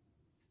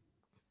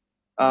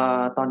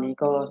ตอนนี้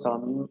ก็ซ้อ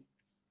ม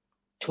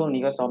ช่วง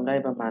นี้ก็ซ้อมได้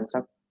ประมาณสั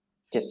ก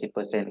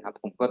70%ครับ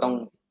ผมก็ต้อง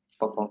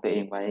ประคองตัวเอ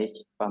งไว้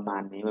ประมา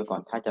ณนี้ไว้ก่อ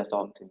นถ้าจะซ้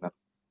อมถึงแบบ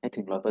ให้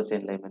ถึง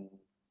100%เลยมัน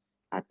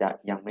อาจจะ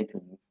ยังไม่ถึ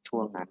งช่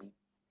วงนั้น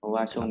เพราะว่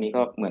าช่วงนี้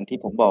ก็เหมือนที่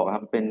ผมบอกอะค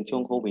รับเป็นช่ว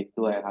งโควิด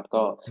ด้วยอะครับ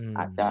ก็อืมอ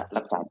าจจะ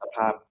รักษาสภ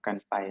าพกัน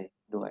ไป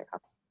ด้วยครั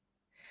บ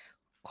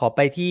ขอไป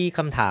ที่ค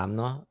ำถาม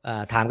เนาะ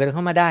ถามกันเข้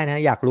ามาได้น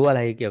ะอยากรู้อะไ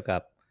รเกี่ยวกั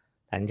บ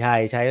สัญชัย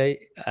ใช้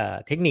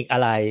เทคนิคอะ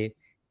ไร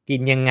กิ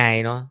นยังไง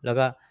เนาะแล้ว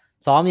ก็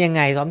ซ้อมยังไ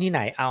งซ้อมที่ไห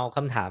นเอาค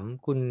ำถาม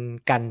คุณ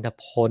กันต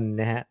พล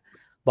นะฮะ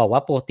บอกว่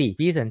าปกติ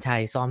พี่สัญชั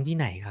ยซ้อมที่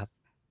ไหนครับ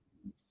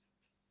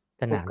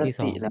สปกนามที่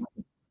ซ้อมติแล้ว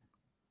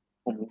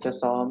ผมจะ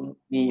ซ้อม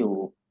มีอยู่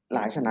หล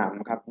ายสนาม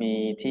ครับมี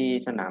ที่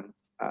สนาม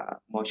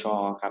มช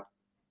ครับ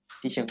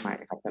ที่เชียงใหม่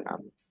ครับสนาม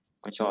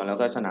มชแล้ว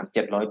ก็สนาม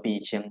700ปี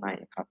เชียงใหม่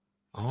ครับ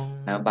อ๋อ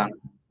แล้ว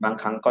บาง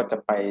ครั้งก็จะ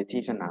ไป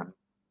ที่สนาม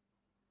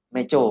แ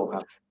ม่โจ้ค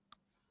รับ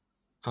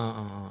อ๋อ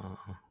ๆ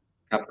ๆๆ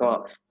ๆครับก็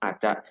อาจ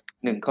จะ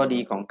หนึ่งข้อดี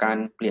ของการ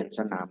เปลี่ยน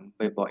สนาม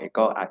บ่อยๆ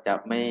ก็อาจจะ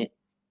ไม่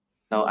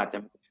เราอาจจะ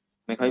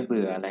ไม่ค่อยเ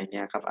บื่ออะไรเ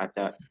งี้ยครับอาจจ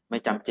ะไม่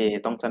จำเจ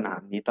ต้องสนาม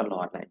นี้ตล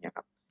อดอะไรเงี้ยค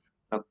รับ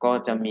แล้วก็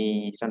จะมี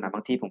สนามบ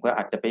างที่ผมก็อ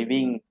าจจะไป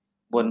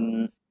บน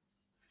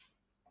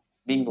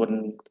วิ่งบน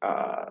เอ่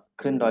อ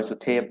ขึ้นดอยสุ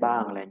เทพบ้า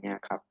งอะไรเงี้ย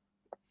ครับ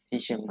ที่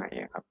เชียงใหม่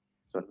อะครับ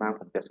ส่วนมาก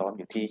ผมจะซ้อมอ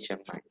ยู่ที่เชียง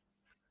ใหม่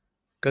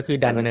ก็คือ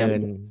ดัแล้วก็จะมีนเนิ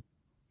น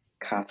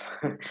ครับ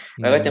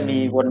อืแล้วก็จะมี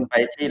วนมไป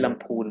ที่ล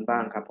ำพูนบ้า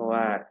งครับเพราะ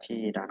ว่าที่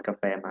ร้านกา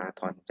แฟมารา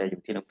ธอนจะอ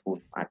ยู่ที่ลำพูน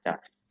อาจจะ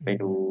ไปอื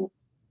ดูม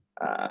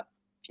อ่า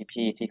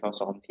พี่ๆที่เขา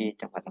ซ้อมที่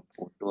จังหวัดลำ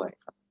พูนด้วย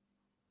ครับ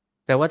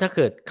แปลว่าถ้าเ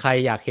กิดใคร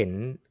อยากเห็น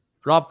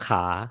รอบข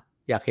า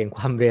อยากเห็นค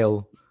วามเร็ว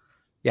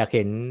อยากเ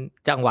ห็น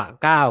จังหวะ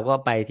ก้าวก็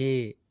ไปที่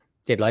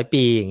700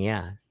ปีอย่างเงี้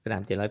ยสนา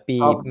ม700ปี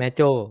ก็แม่โ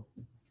จ้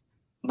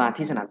มา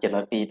ที่สนาม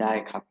700ปีได้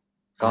ครับ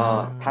อาก็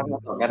ทักมา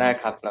ก่อนก็ได้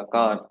ครับแล้ว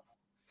ก็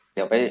เ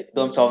ดี๋ยวไป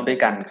ร่วมซ้อมด้วย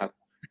กันครับ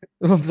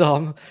ร่วมซ้อ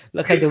มแ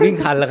ล้วใครจะวิ่ง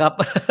ทันล่ะครับ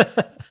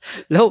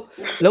แล้ว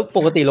แล้วป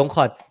กติลงค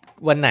อร์ด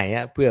วันไหนอ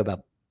ะเผื่อแบบ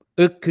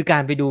คือกา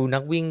รไปดูนั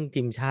กวิ่ง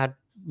ทีมชาติ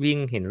วิ่ง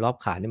เห็นรอบ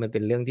ขาเนี่ยมันเป็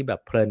นเรื่องที่แบ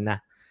บเพลินนะ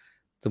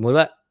สมมุติ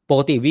ว่าป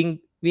กติ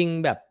วิ่ง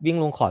แบบวิ่ง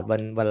ลงคอร์ดวั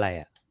นอะไร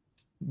อะ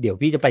เดี๋ยว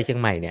พี่จะไปเชียง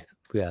ใหม่เนี่ย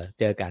เผื่อ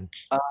เจอกัน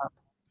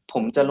ผ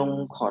มจะลง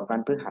คอร์สวั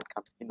นพฤหัสค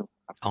รับพี่หนุ่ม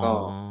ครับอ๋อก็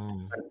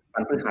วั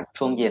นพฤหัส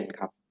ช่วงเย็น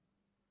ครับ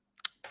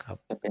ครับ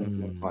จะเป็นอืม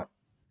ลงคอร์ส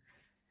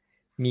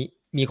มี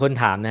มีคน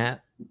ถามนะฮะ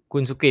คุ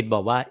ณสุกฤตบ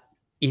อกว่า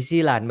Easy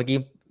Run เมื่อ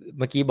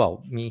กี้บอก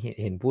มี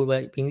เห็นพูดว่า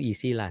เพิ่ง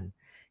Easy Run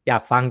อยา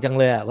กฟังจัง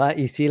เลยอะว่า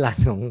Easy Run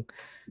ของ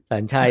สั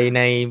ญชัยใ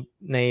น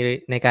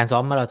ในการซ้อ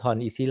มมาราธอน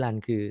Easy Run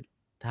คือ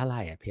เท่าไห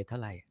ร่อ่ะเพจเท่า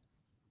ไหร่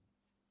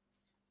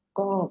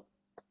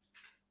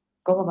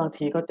ก็บาง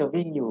ทีก็จะ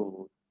วิ่งอยู่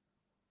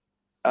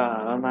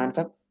ประมาณ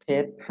สักเพ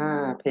จ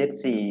 5เพจ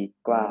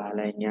 4กว่าอะไ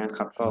รเงี้ยค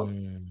รับก็อื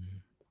ม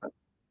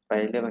ไป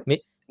เรื่อยมาไม่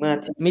เมื่อ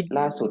ที่ไม่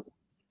ล่าสุด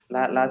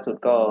ล่าสุด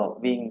ก็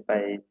วิ่งไป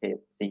เพจ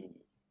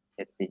 4เพ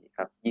จ 4ค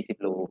รับ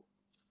20โล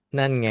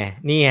นั่นไง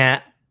นี่ฮะ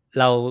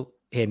เรา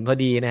เห็นพอ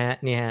ดีนะฮะ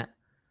นี่ฮะ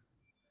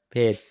เพ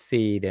จ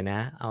4เดี๋ยวน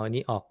ะเอาอัน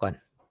นี้ออกก่อน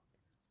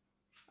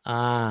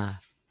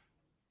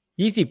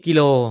20 กิโ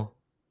ล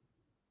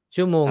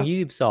ชั่วโมงครับ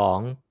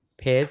22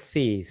เพจ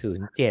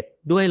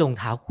407ด้วยรอง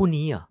เท้าคู่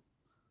นี้เหรอ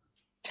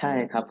ใช่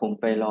ครับผม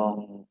ไปลอ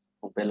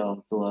ง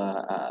ตัว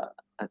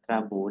Ultra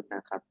Boost น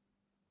ะครับ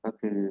ก็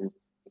คือ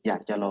อยา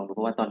กจะลองดูเพ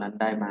ราะว่าตอนนั้น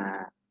ได้มา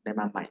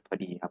ใหม่พอ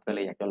ดีครับก็เล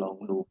ยอยากจะลอง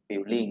ดูฟี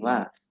ลลิงว่า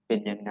เป็น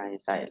ยังไง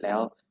ใส่แล้ว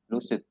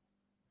รู้สึก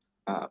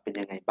เป็น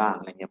ยังไงบ้าง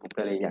อะไรเงี้ยผม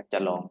ก็เลยอยากจะ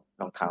ลอง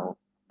รองเท้า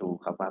ดู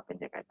ครับว่าเป็น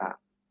ยังไงบ้าง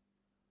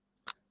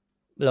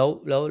แ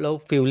ล้ว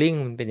ฟีลลิ่ง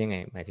มันเป็นยังไง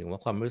หมายถึงว่า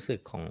ความรู้สึก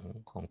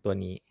ของตัว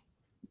นี้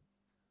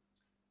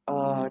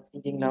จ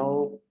ริงๆแล้ว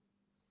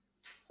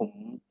ผม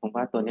ผม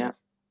ว่าตัวเนี้ย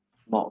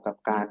เหมาะกับ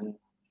การ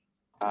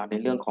ใน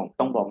เรื่องของ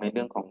ต้องบอกในเ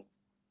รื่องของ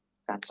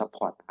การซัปพ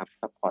อร์ตนะครับ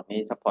ซัปพอร์ตนี้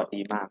ซัปพอร์ต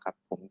ดีมากครับ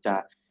ผมจะ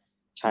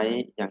ใช้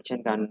อย่างเช่น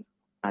การ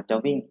อาจจะ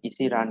วิ่ง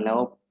Easy Run แล้ว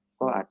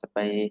ก็อาจจะไป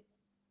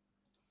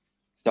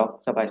จ็อก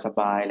ส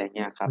บายๆอะไรเ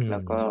งี้ยครับอืมแล้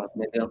วก็ใ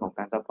นเรื่องของก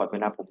ารซัปพอร์ตเว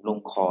ลาผมลง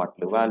คอร์ส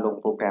หรือว่าลง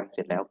โปรแกรมเส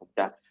ร็จแล้วผม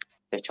จะ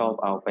ชอบ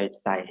เอาไป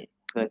ใส่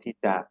เพื่อที่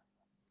จะ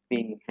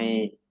วิ่งให้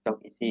จ็อก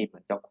Easy เหมื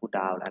อนจ็อกคูลด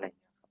าวน์อะไรเ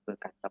งี้ยครับเพื่อ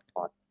การซัปพ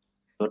อร์ต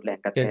ลดแรง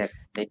กระเดี๋ยวแทก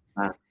ได้ดี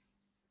มาก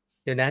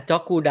เดี๋ยวนะจ็อ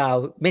กกูดาว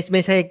ไ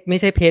ม่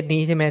ใช่เพจ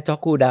นี้ใช่ไหมจ็อก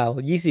กูดาว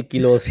20 กิ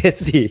โลเพจ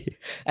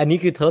4อันนี้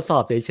คือทดสอ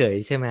บเฉย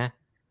ๆใช่ไหม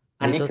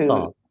อันนี้อันนี้คือทดส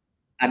อบ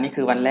อันนี้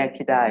คือวันแรก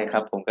ที่ได้ครั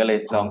บผมก็เลย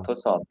อ๋อลองทด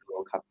สอบดู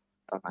ครับ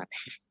ประมาณ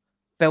นี้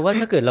แปลว่า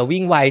ถ้าเกิดเรา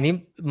วิ่งไวนี่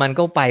มัน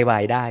ก็ไปไว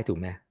ได้ถูก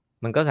ไหม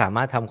มันก็สาม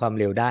ารถทำความ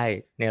เร็วได้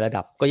ในระ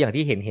ดับก็อย่าง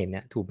ที่เห็นเ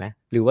นี่ยถูกไหม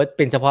หรือว่าเ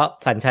ป็นเฉพาะ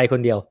สัญชัยค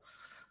นเดียว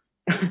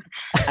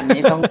อัน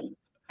นี้ต้อง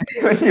อันนี้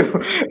ก็อยู่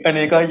อัน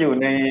นี้ก็อยู่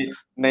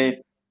ใน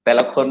แต่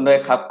ละคนด้วย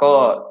ครับก็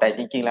แต่จ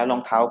ริงๆแล้วรอ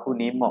งเท้าคู่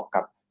นี้เหมาะ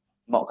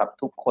กับ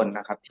ทุกคนน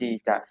ะครับที่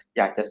จะอ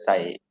ยากจะใส่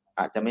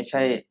อาจจะไม่ใ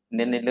ช่เ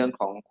น้นในเรื่อง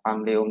ของความ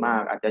เร็วมา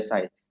กอาจจะใส่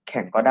แ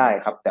ข่งก็ได้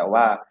ครับแต่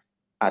ว่า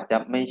อาจจะ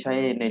ไม่ใช่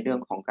ในเรื่อง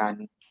ของการ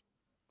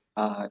เ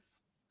อ่อ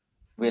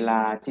เวลา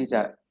ที่จ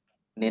ะ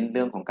เน้นเ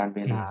รื่องของการเว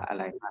อืมลาอะ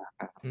ไรมากอะ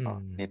ครับอืก็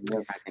ม เน้นเรื่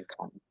องการแข่ง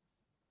ขัน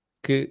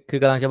คือ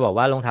กำลังจะบอก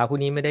ว่ารองเท้าคู่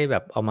นี้ไม่ได้แบ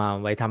บเอามา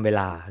ไว้ทำเว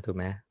ลาถูกไ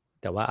หม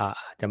แต่ว่าอา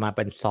จจะมาเ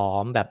ป็นซ้อ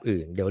มแบบ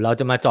อื่นเดี๋ยวเรา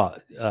จะมาเจาะ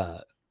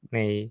ใน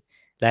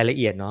รายละ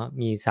เอียดเนาะ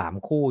มี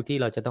3 คู่ที่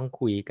เราจะต้อง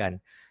คุยกัน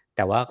แ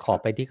ต่ว่าขอ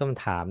ไปที่ค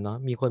ำถามเนาะ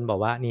มีคนบอก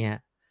ว่านี่ฮะ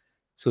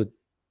สุด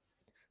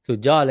สุด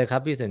ยอดเลยครั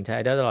บพี่สัญชั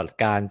ยได้ตลอด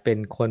การเป็น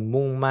คน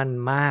มุ่งมั่น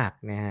มาก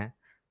นะฮะ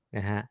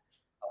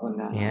ขอบคุณ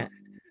นะเนี่ย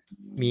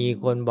มี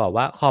คนบอก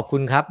ว่าขอบคุ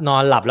ณครับนอ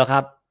นหลับแล้วค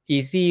รับ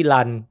Easy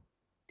Run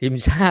ทีม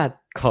ชาติ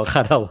ขอค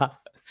ารวะ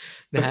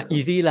นะฮะ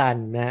Easy Run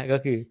นะฮะก็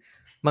คือ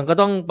มันก็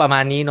ต้องประมา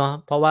ณนี้เนาะ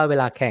เพราะว่าเว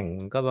ลาแข่ง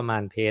ก็ประมา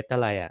ณเพจเท่า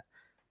ไหร่อ่ะ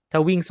ถ้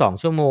าวิ่ง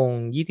2 ชั่วโมง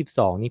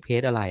 22นี่เพ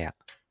จอะไรอ่ะ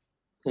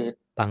เพจ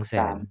บางแส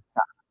น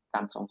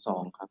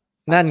322ครับ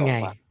นั่นไง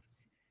32กว่า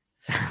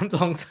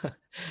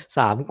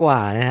3 23 กว่า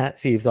นะฮะ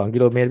42 กิ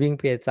โลเมตรวิ่ง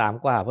เพจ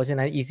3 กว่าเพราะฉะ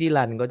นั้น Easy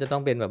Run ก็จะต้อ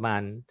งเป็นประมา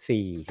ณ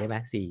4ใช่ไหม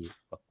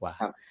4 กว่า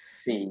ครับ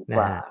4ก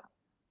ว่านะฮะ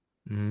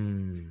อื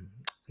ม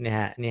เนี่ย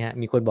ฮะ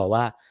มีคนบอก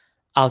ว่า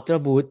Ultra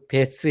Boost เพ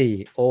จ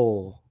4โอ้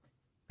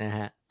นะฮ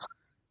ะ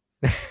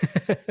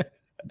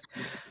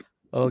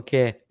โอเค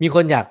มีค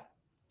นอยาก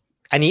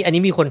อัน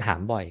นี้มีคนถา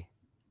มบ่อย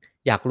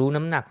อยากรู้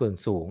น้ำหนักส่วน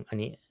สูงอัน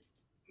นี้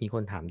มีค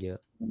นถามเยอะ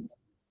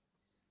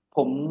ผ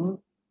ม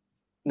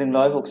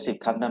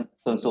160ครับ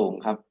ส่วนสูง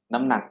ครับน้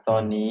ำหนักตอืมอ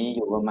นนี้อ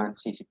ยู่ประมาณ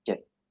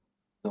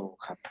47โล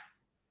ครับ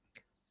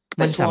แ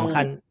ต่มันช่วงสำ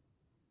คัญ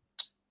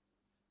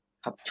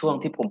ครับช่วง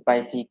ที่ผมไป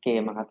ซีเก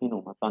มอะครับพี่หนุ่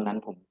มครับตอนนั้น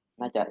ผม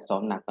น่าจะซ้อ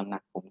มหนักน้ำหนั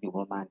กผมอยู่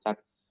ประมาณสัก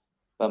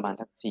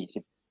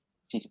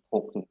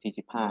46ถึง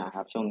45ค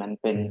รับช่วงนั้น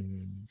เป็นอื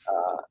ม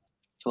อ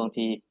ช่วง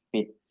ที่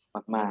ฟิต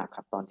มากๆค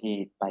รับตอนที่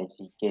ไป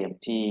ซีเกม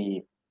ที่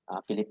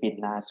ฟิลิปปิน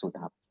ส์ล่าสุด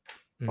ครับ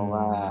อืเพราะ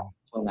ว่าม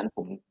ช่วงนั้นผ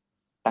ม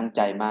ตั้งใ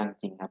จมากจ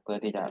ริงครับเพื่อ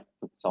ที่จะ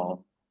ฝึกซ้อม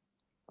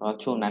เพราะ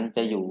ช่วงนั้น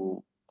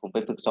ผมไป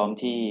ฝึกซ้อม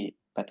ที่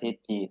ประเทศ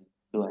จีน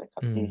ด้วยค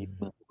รับอืมที่เ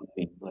มืองคุนห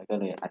มิงด้วยก็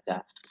เลยอาจจะ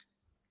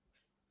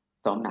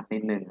ซ้อมหนักนิ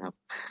ดหนึ่งครับ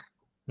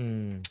อื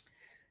ม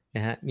น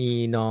ะฮะมี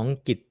น้อง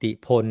กิตติ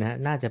พลนะฮะ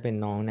น่าจะเป็น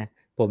น้องนะ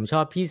ผมช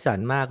อบพี่สัน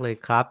มากเลย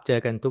ครับเจอ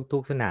กันทุ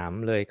กๆสนาม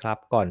เลยครับ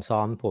ก่อนซ้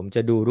อมผมจ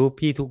ะดูรูป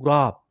พี่ทุกร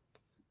อบ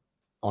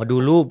อ๋อดู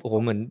รูปโอ้โห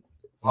เหมือน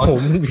อ๋อ ผ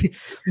ม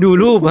ดู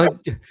รูปอะ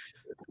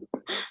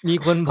มี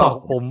คนบอกข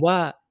อบผมว่า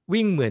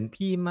วิ่งเหมือน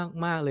พี่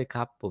มากๆเลยค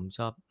รับผมช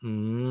อบ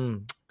ม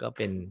ก็เ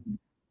ป็น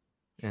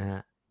นะฮ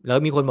ะแล้ว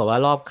มีคนบอกว่า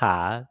รอบขา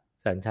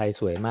สัญชัย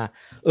สวยมาก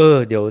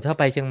เดี๋ยวถ้า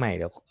ไปเชียงใหม่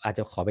เดี๋ยวอาจจ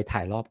ะขอไปถ่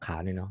ายรอบขา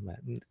หน่อยเนาะแบบ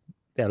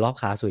แต่รอบ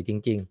ขาสวยจ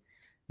ริง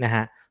ๆนะฮ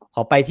ะข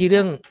อไปที่เ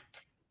รื่อง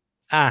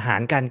อาหา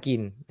รการกิ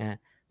นนะ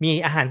มี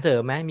อาหารเสริ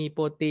มไหมมีโป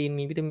รตีน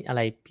มีวิตามินอะไ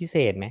รพิเศ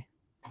ษไหม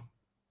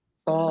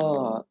ก็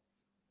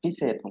พิเ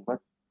ศษผมก็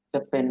จ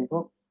ะเป็นพ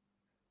วก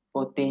โปร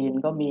ตีน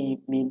ก็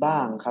มีบ้า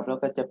งครับแล้ว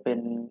ก็จะเป็น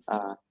อ่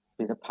าผ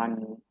ลิตภัณ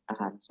ฑ์อา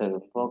หารเสริม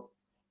พวก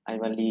ไอ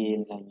วาลีน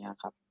อะไรเงี้ย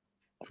ครับ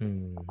อื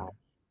ประมาณม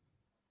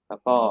แล้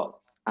วก็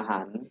อาหา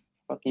ร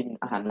ก็กิน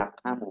อาหารหลัก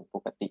5หมู่ป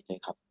กติเลย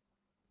ครับ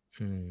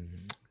อืม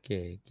โอเค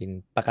กิน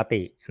ปก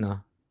ติเนาะ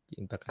กิ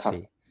นปกติ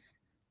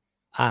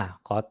ครับ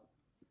ขอ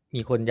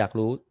มีคนอยาก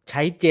รู้ใ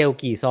ช้เจล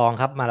กี่ซอง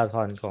ครับมาราธ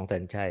อนของแส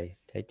นชัย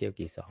ใช้เจล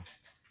กี่ซอง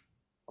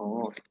โอ้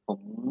ผม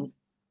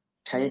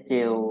ใช้เจ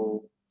ล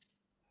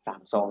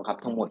3 ซองครับ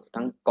ทั้งหมด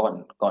ทั้ง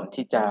ก่อน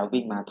ที่จะ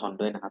วิ่งมาราธอน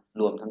ด้วยนะครับ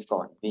รวมทั้งก่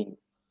อนวิ่ง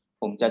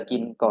ผมจะกิ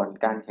นก่อน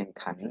การแข่ง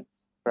ขัน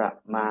ประ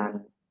มาณ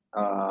เ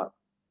อ่อ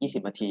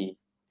20นาที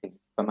ถึง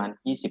ประมาณ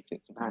20 ถึ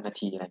ง 15นา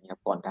ทีอะไรเงี้ยครั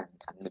บก่อนการแข่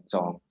งขัน1ซ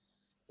อง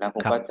แล้วผ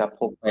มครับก็จะพ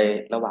กไป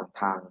ระหว่าง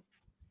ทาง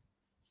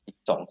อีก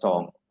2 ซอ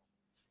ง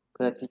เ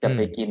พื่อที่จะอืมไป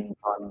กิน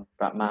ตอน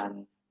ประมาณ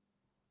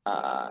อ่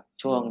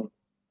ช่วง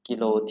กิ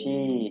โล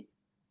ที่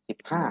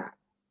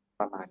15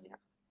ประมาณเนี้ย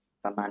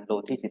ประมาณโล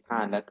ที่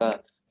15แล้วก็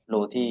โล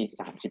ที่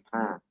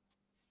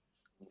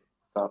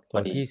35ก็พโลอ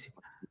ดีที่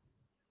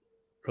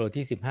10โล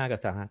ที่15กับ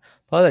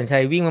35เพราะแสนชั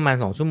ยวิ่งประมาณ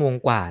2ชั่วโมง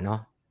กว่าเนา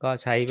ะก็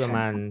ใช้ประม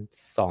าณใช่ค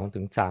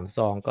รับ2-3ซ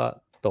องก็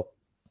ตก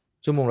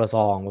ชั่วโมงละซ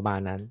องประมาณ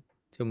นั้น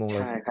ชั่วโมงล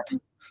ะใช่ครับ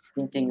จ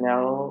ริงๆแล้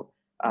ว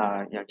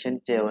อย่างเช่น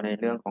เจลใน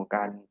เรื่องของก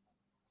าร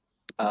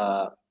เอ่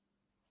อ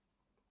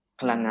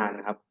พลังงานน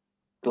ะครับ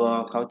ตัว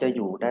เขาจะอ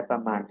ยู่ได้ปร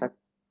ะมาณสัก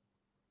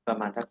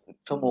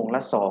ชั่วโมงล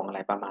ะ2อะไร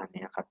ประมาณเ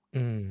นี้ยครับ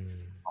อืม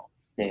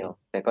เจล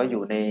แต่ก็อ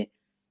ยู่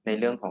ใน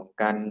เรื่องของ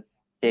การ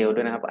เจลด้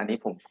วยนะครับอันนี้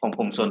ของผ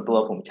มส่วนตัว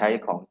ผมใช้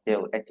ของเจล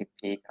Active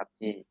Peak ครับ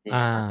ที่อ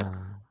ามาจาก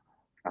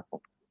ครับผ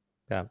ม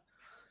ครับ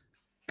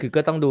คือ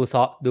ก็ต้องดูซ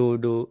อ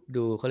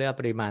ดูเขาเรียกว่า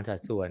ปริมาณสัด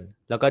ส่วน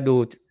แล้วก็ดู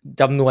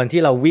จำนวน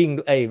ที่เราวิ่ง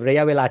ระย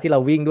ะเวลาที่เรา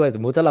วิ่งด้วยส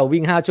มมุติถ้าเรา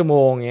วิ่ง5ชั่วโม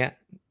งอย่างเงี้ย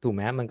ถูกไห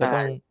มมันก็ใช่ต้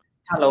อง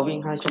ถ้าเราวิ่ง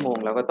5ชั่วโมง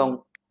เราก็ต้อง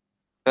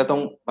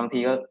บางที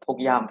ก็พก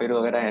ย่ามไปด้ว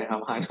ยก็ได้นะครั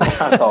บ5ชั่วโมง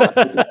5 ซอง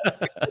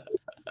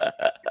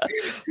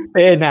เ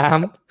ป้น้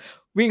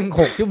ำวิ่ง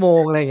6 ชั่วโม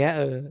งอะไรอย่างเงี้ย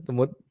สม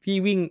มุติพี่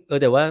วิ่ง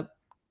แต่ว่า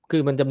คื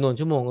อมันจำนวน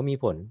ชั่วโมงก็มี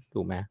ผล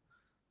ถูกไหม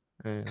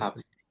เออครับ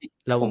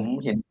เราผม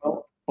เห็นเขา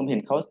ผมเห็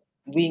นเขา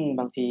วิ่ง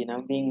บางทีนะ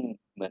วิ่ง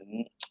เหมือน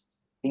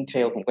วิ่ง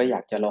trail ผมก็อย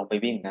ากจะลองไป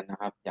วิ่งเหมือนกันนะ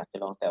ครับอยากจะ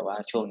ลองแต่ว่า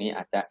ช่วงนี้อ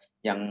าจจะ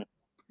ยัง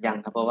ยัง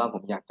ครับเพราะว่าผ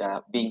มอยากจะ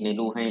วิ่งใน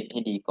ลู่ให้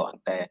ดีก่อน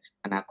แต่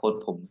อนาคต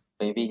ผมไ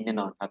ปวิ่งแน่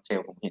นอนครับ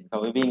trail ผมเห็นเขา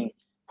ไปวิ่ง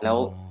อ๋อแล้ว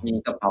มี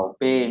กระเป๋าเ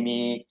ป้มี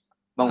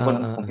บางเอคน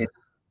ผมเห็นอ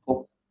พก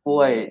กล้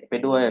วยไป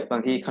ด้วยบา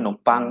งทีขนม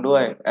ปังด้ว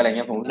ยอะไรเ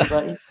งี้ยผมรู้สึกว่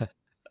าเอ๊ะ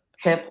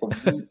แค่ผม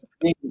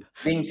วิ่ง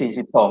วิ่ง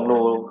42โล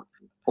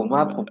ผมว่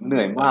าผมเห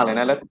นื่อยมากเลย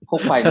นะแล้วพ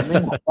กไปนี่ไม่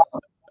หนักมาก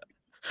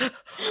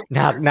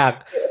ๆหนัก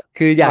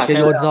คืออยากจะหนักใช่ไหม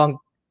โยนซอง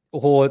โ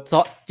อ้โฮ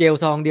เจล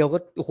ซองเดียวก็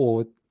โอ้โฮ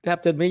แทบ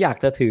จะไม่อยาก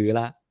จะถือแ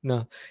ล้วเนา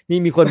ะนี่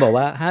มีคนบอก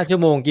ว่า5 ชั่ว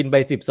โมงกินไป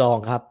10ซอง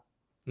ครับ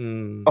อื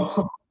ม โอ้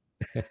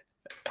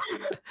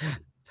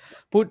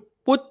พูด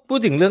พูด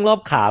ถึงเรื่องรอ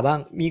บขาบ้าง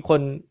มี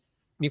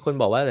คน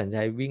บอกว่าสัญ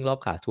ชัยวิ่งรอบ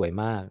ขาสวย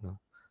มากเนาะ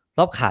ร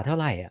อบขาเท่า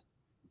ไรอะ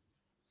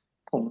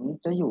ผม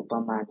จะอยู่ปร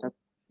ะมาณสัก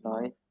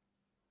100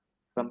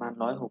ประมาณ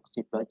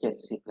160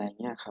 170อะไร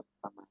เงี้ยครับ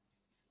ประมาณ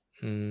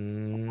อื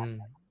ม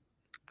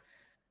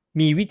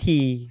มีวิธี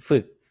ฝึ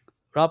ก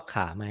รอบข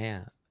าไหมอ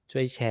ะช่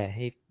วยแชร์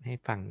ให้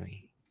ฟังหน่อย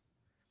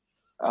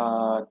เอ่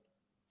อ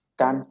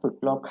การฝึก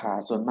รอบขา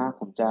ส่วนมาก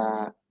ผมจ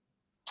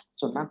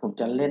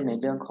ะเล่นใน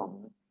เรื่องของ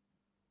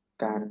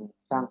การ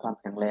สร้างความ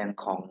แข็งแรง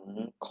ของ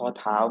ข้อ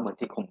เท้าเหมือน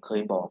ที่ผมเค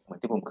ยบอกเหมือน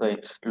ที่ผมเคย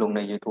ลงใน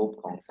ยูทูบ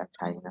ของฉัน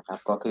ชัยนะครับ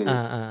ก็คืออา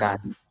การ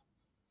ๆ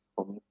ๆผ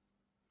ม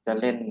จะ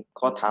เล่น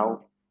ข้อเท้า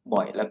บ่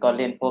อยแล้วก็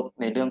เล่นพวก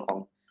ในเรื่องของ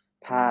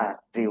ท่า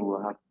drill อ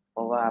ะครับเพ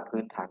ราะว่า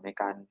พื้นฐานใน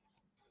การ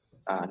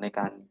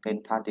เล่น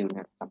ท่า drill เ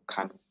นี่ยสำ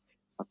คัญ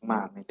ม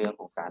ากๆในเรื่อง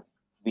ของการ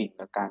วิ่งแ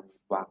ละการ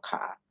วางข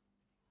า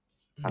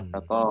คอืรับแ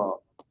ล้วก็ม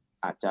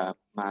อาจจะ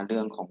มาเรื่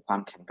องของควา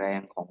มแข็งแร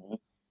งของ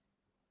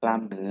กล้า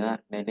มเนื้อ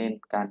ใน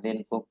การเล่น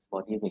พวกบอ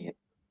ดีเวต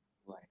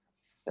ด้วย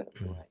เสริม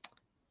อืมด้วย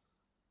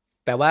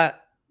แปลว่า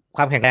ค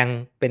วามแข็งแรง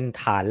เป็น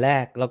ฐานแร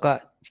กแล้วก็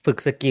ฝึก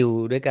สกิล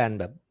ด้วยการ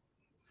แบบ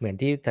เหมือน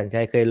ที่สัญ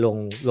ชัยเคย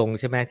ลง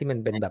ใช่ไหมที่มัน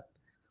เป็นแบบ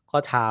ข้อ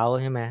เท้า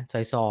ใช่ไหม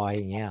ซอยๆ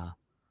อย่างเงี้ยเหรอ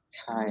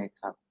ใช่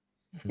ครับ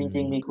อืจ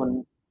ริงๆมีมคน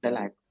ห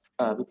ลาย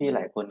ๆพี่ๆห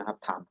ลายคนนะครับ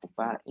ถามผม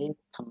ว่าเอ๊ะ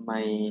ทำไ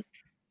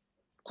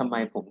ม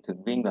ผมถึง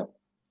วิ่งแบบ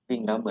วิ่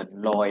งแล้วเหมือน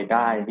ลอยไ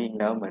ด้วิ่ง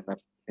แล้วเหมือนแบ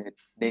บ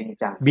เด้ง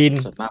จังอะไรบิน เ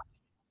งี้ยส่วนมาก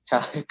ใ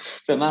ช่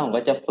ส่วนมากผม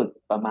ก็จะฝึก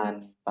ประมา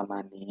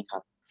ณนี้ครั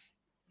บ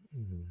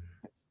อืม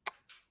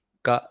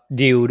ก็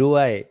ดิลด้ว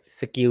ย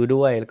สกิล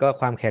ด้วยแล้วก็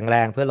ความแข็งแร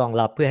งเพื่อรอง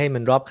รับเพื่อให้มั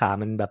นรอบขา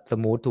มันแบบส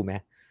มูทถูกไหม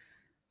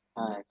ใ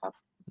ช่ครับ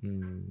อื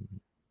ม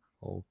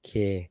โอเค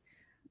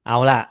เอา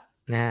ล่ะ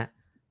นะฮะ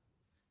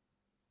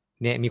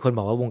เนี่ยมีคนบ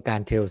อกว่าวงการ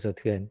เทรลสะ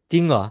เทือนจริ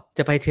งเหรอจ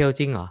ะไปเทรล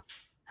จริงเหรอ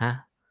ฮะ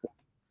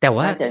แต่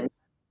ว่าน่าจะ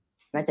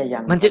น่าจะยั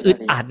งมันจะครับอึด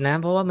อัน่าจะยังดนะ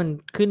เพราะว่ามัน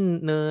ขึ้น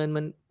เนิน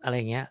มันอะไร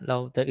เงี้ยเรา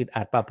จะอึด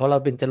อัดเปล่าเพราะเรา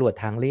เป็นจรวด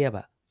ทางเรียบ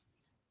อะ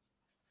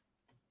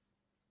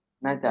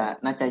น่า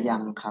จะยั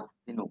งครับ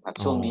พี่หนุ่มครับ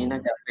อ๋อช่วงนี้น่า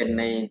จะเป็น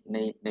ในใน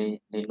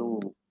ในลู่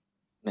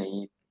ใน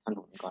ถน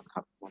นก่อนค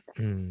รับน่าจะ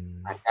อื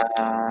อาจมจะ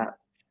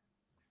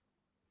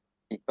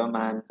อีกประม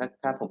าณสัก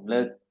ถ้าผมเ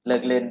ลิก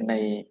เล่นใน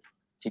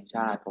ทีมช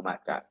าติผมอา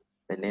จจะ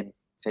ไปเล่น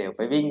trail ไ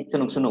ปวิ่งส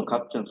นุกๆครั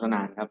บสนุกสน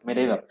านครับไม่ไ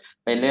ด้แบบ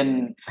ไปเล่น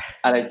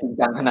อะไรจริง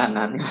จังขนาด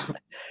นั้นครับ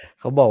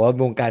เขาบอกว่า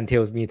วงการเทร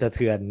ลมีสะเ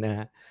ทือนนะค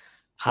รับ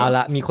เอาล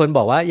ะครับมีคนบ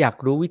อกว่าอยาก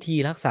รู้วิธี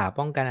รักษา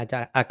ป้องกัน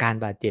อาการ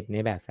บาดเจ็บใน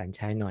แบบสัญ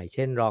ชัยหน่อยเ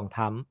ช่นรอ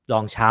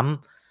งช้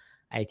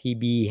ำ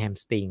ITB แฮม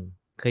สตริง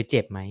เคยเ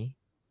จ็บไหม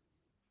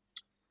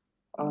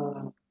เอ่อ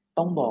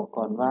ต้องบอก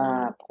ก่อนว่า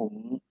ผม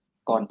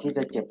ก่อนที่จ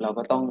ะเจ็บเรา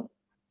ก็ต้อง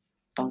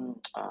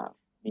อ่า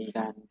มีก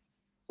าร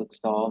ฝึก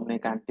ซ้อมใน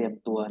การเตรียม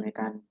ตัวใน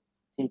การ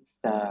ที่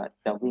จะ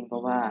จะวิ่งเพรา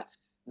ะว่า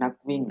นัก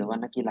วิ่งหรือว่า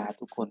นักกีฬา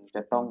ทุกคนจ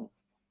ะต้อง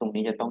ตรง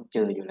นี้จะต้องเจ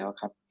ออยู่แล้ว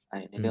ครับ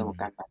ในอืมเรื่องของ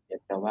การบาดเจ็บ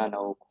แต่ว่าเร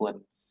าคว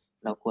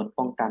ร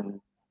ป้องกัน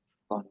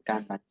ก่อนกา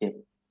รบาดเจ็บ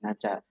น่า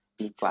จะ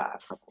ดีกว่า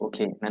ครับโอเค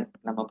งั้น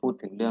เรามาพูด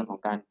ถึงเรื่องของ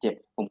การเจ็บ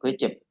ผมเคย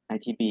เจ็บ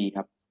ITB ค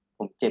รับผ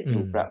มเจ็บอ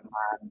ยู่อืมประม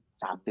าณ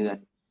3 เดือน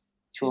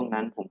ช่วง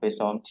นั้นผมไป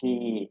ซ้อมที่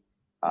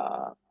เอ่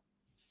อ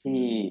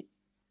ที่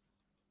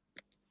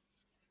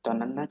ตอน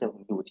นั้นน่าจะผ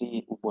มอยู่ที่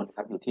อุบลค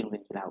รับอยู่ที่โรงเรี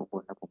ยนกีฬาอุบ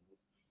ลครับผม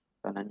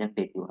ตอนนั้นยังเ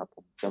ด็กอยู่ครับผ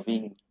มจะวิ่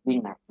ง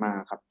หนักมาก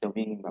ครับจะ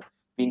วิ่งแบบ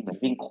วิ่งเหมือน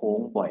วิ่งโค้ง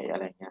บ่อยอะ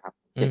ไรอย่างเงี้ยครับ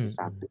อืเจ็บอยู่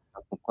3 เดือนค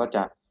รับผมก็จ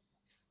ะ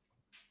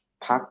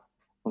พัก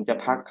ผมจะ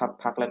พักครับ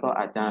พักแล้วก็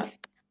อาจจะ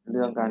เ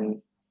รื่องการ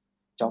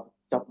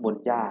จ็อกบน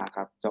หญ้าค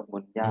รับจ็อกบ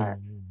นหญ้าอื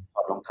มถ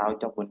อดรองเท้า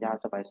จ็อกบนหญ้า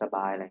สบ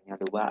ายๆอะไรอย่างเงี้ย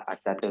หรือว่าอาจ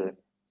จะเดิน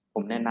ผ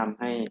มแนะนำ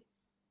ให้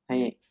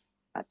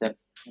อาจจะ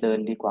เดิน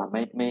ดีกว่าไ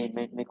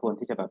ม่ควร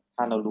ที่จะแบบ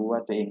ถ้าเรารู้ว่า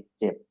ตัวเอง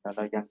เจ็บแล้วเ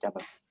รายังจะแบ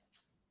บ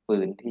ฝื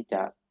นที่จ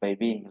ะไป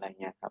วิ่งอะไร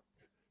เงี้ยครับ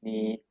มี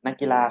นัก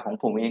กีฬาของ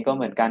ผมเองก็เ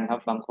หมือนกันครั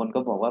บบางคนก็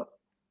บอกว่า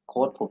โ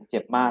ค้ชผมเจ็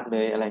บมากเล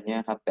ยอะไรเงี้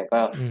ยครับแต่ก็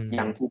อืม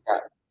ยังที่จะ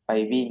ไป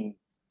วิ่ง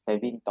ไป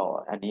วิ่งต่อ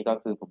อันนี้ก็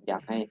คือผมอยา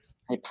กใ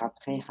ห้พัก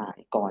ให้หาย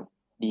ก่อน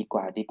ดีก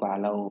ว่า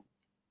เรา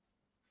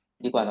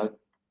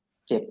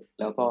เจ็บ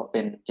แล้วก็เป็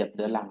นเจ็บเ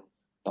รื้อรัง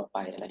ต่อไป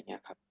อะไรเงี้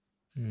ยครับ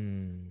อื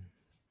ม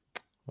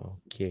โอ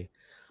เค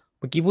เ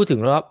มื่อกี้พูดถึ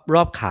งร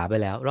อบขาไป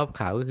แล้วรอบ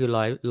ขาก็คือ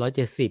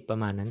170ประ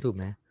มาณนั้นถูกไ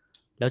หม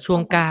แล้วช่ว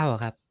งประมาณก้าวอ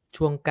ะครับ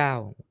ช่วงก้าว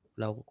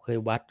เราเคย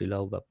วัดหรือเร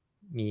าแบบ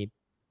มี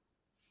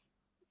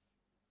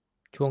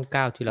ช่วง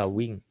ก้าวที่เรา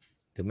วิ่ง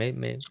หรือไ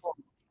ม่ช่วง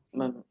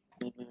มันไ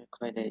ม่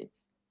ค่อยไ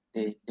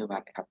ด้วั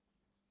ดครับ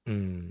อื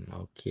มโอ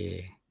เค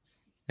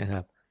นะค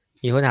รับ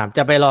มีคนถามจ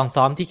ะไปลอง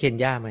ซ้อมที่เคน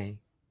ยาไหม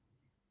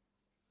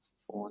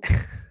โอ้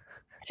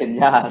เคน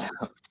ยาเหรอค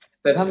รับ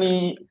แต่ถ้า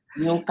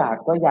มีโอกาส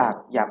ก็อ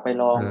ยากไป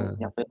ลอเองอ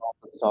อยากไปลอง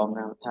ฝึกซ้อมน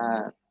ะครับ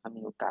ถ้า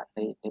มีโอกาสไ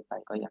ด้ไป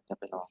ก็อยากจะ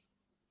ไป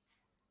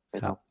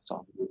ครับลองฝึกซ้อ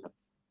มดูครับ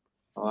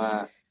เพราะว่า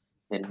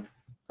เห็น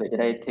เผื่อจะ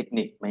ได้เทค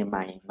นิคให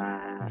ม่ๆมา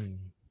อืม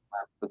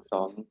ฝึก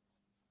ซ้อม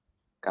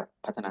กับ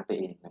พัฒนาตัว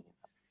เองอะไรเงี้ย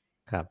ครับ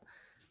ครับ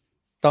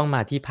ต้องม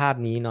าที่ภาพ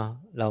นี้เนาะ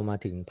เรามา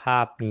ถึงภา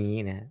พนี้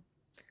นะ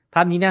ภ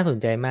าพนี้น่าสน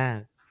ใจมาก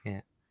เนี่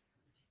ย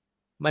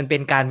มันเป็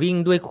นการวิ่ง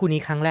ด้วยคู่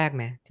นี้ครั้งแรกไ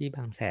หมที่บ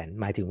างแสน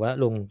หมายถึงว่า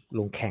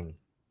ลงแข่ง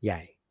ให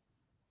ญ่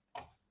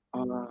เอ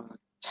อ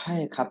ใช่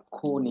ครับ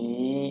คู่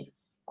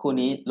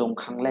นี้ลง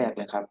ครั้งแรกเ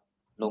ลยครับ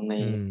ลงใน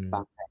อืมบ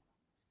างแสน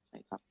ใช่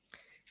ครับ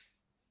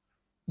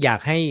อยาก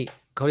ให้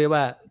เขาเรียก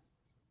ว่า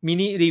มิ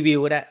นิรีวิว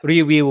ก็ได้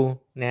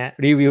นะ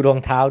รีวิวรอง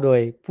เท้าโดย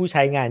ผู้ใ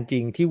ช้งานจริ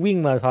งที่วิ่ง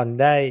มาราธอน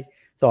ได้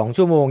2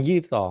 ชั่วโมง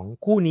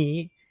 22คู่นี้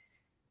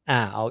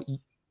เอา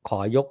ขอ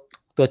ยก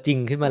ตัวจริง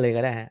ขึ้นมาเลย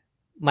ก็ได้ฮะ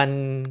มัน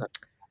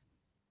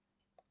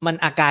มัน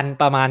อาการ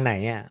ประมาณไหน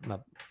อ่ะแบ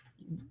บ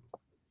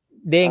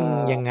เด้เอ่ง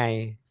อ ยังไง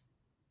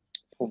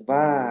ผม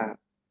ว่า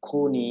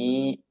คู่นี้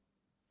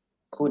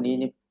คู่นี้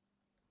นี่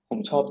ผม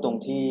ชอบตรง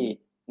ที่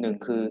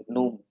1คือ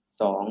นุ่ม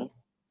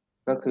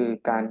2ก็คือ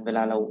การเวล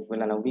าเร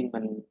าวิ่ง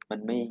มัน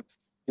ไม่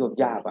ยวบ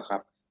ยาบอะครั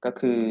บก็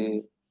คื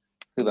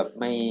อแบบ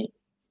ไ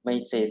ม่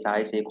เซซ้าย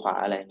เซขวา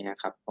อะไรเงี้ย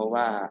ครับเพราะ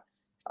ว่า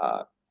เอ่อ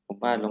ผม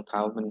ว่ารองเท้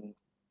ามัน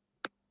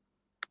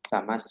ส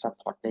ามารถซัป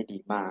พอร์ตได้ดี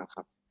มากค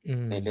รับอื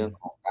มในเรื่อง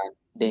ของการ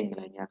เด้งอะไ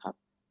รเงี้ยครับ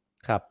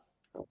ครับ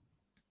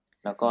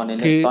แล้วก็ในเ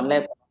รื่องคือตอนแร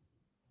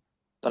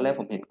ก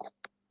ผมเห็น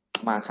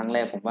มาครั้งแร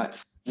กผมว่า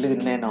ลื่น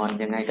แน่นอน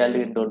ยังไงก็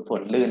ลื่นโดนฝ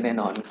นลื่นแน่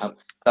นอนครับ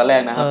ตอนแร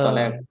กนะเออครับตอนแ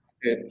รก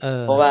คือเอ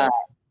อเพราะว่า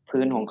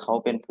พื้นของเขา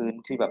เป็นพื้น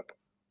ที่แบบ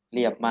เ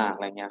รียบมากอ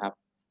ะไรเงี้ยครับ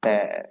แต่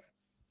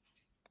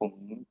ผม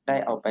ได้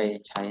เอาไป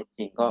ใช้จ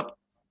ริงก็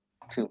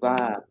ถือว่า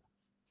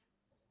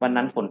วัน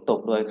นั้นฝนตก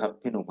ด้วยครับ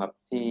พี่หนุ่มครับ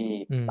ที่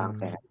อืมบาง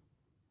แสน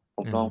ผ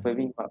มอ่าลองไป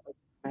วิ่งก็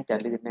น่าจะ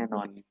ลื่นแน่น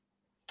อน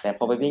แต่พ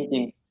อไปวิ่งจ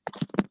ริง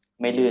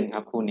ไม่ลื่นค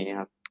รับคู่นี้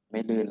ครับ ไ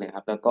ม่ลื่นเลยค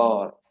รับแล้วก็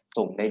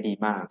ส่งได้ดี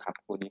มากครับ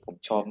คู่นี้ผม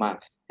ชอบมาก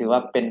ถือว่า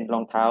เป็นร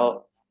องเท้า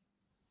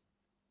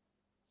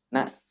ณ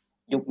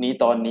ยุคนี้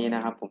ตอนนี้น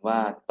ะครับผมว่า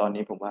ตอน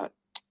นี้ผมว่า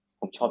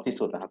ผมชอบที่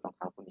สุดแล้วครับรองเ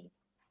ท้าคู่นี้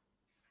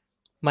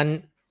มัน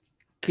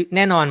คือแ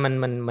น่นอน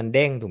มันเ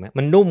ด้งถูกไหม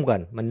มันนุ่มก่อ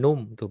นมันนุ่ม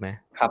ถูกไหม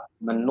ครับ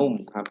มันนุ่ม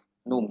ครับ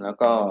นุ่มแล้ว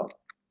ก็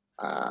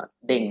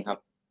เด้งครับ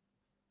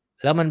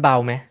แล้วมันเบา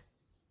ไหม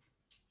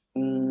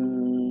อื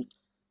ม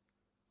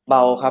เบ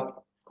าครับ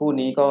คู่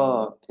นี้ก็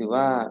ถือ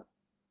ว่า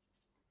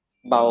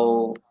เบา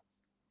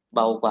เบ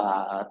ากว่า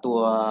ตัว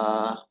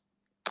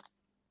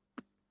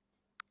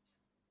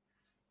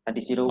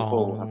Adizero อ๋อ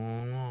Pro ครับ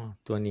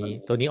ตัวนี้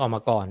ตัวนี้ตัวนี้ออกม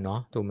าก่อนเนาะ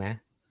ถูกไหม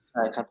ใ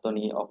ช่ครับตัว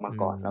นี้ออกมาอื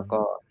ก่อนแล้ว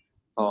ก็ม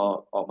พอ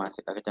ออกมาเสร็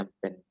จแล้วก็จะ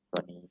เป็นตั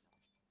วนี้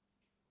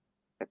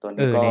แต่ตัวเอ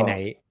นี้ก็อไหน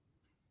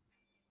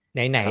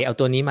ไหนครับเอา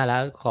ตัวนี้มาแล้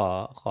ว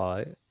ขอ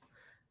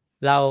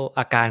เล่า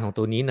อาการของ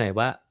ตัวนี้หน่อย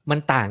ว่ามัน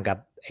ต่างกับ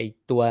ไอ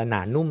ตัวหน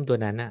านุ่มตัว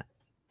นั้นอะ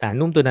หนา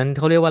นุ่มตัวนั้นเ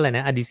ขาเรียกว่าอะไรน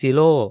ะ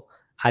Adizero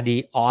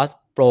Adios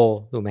Pro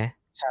ถูกไหม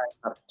ใช่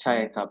ครับใช่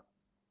ครับ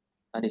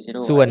Adizero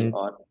ส่วน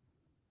Adios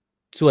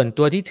ส่วน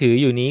ตัวที่ถือ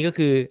อยู่นี้ก็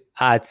คือ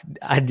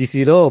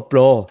Adizero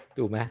Pro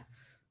ถูกไหม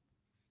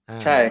อ่า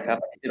ใช่ครับ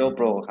Adizero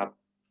Pro ครับ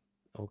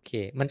โอเค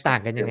มันใช่ต่าง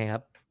กันเดี๋ยวยังไงค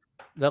รับ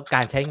แล้วก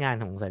ารใช้งาน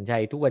ของสัญชั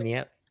ยทุกวันนี้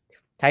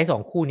ใช้สอ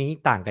งคู่นี้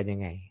ต่างกันยั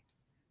งไง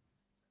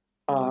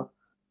เอ่อ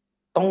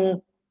ต้อง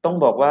ต้อง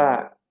บอกว่า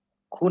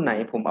คู่ไหน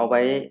ผมเอาไ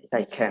ว้ใ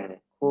ส่แข่ง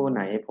คู่ไห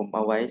นผมเอ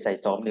าไว้ใส่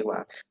ซ้อมดีกว่า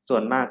ส่ว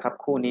นมากครับ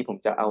คู่นี้ผม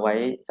จะเอาไว้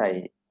ใส่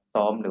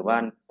ซ้อมหรือว่า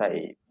ใส่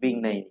วิ่ง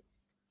ใน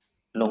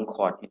ลงค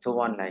อร์ต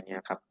interval อะไรเงี้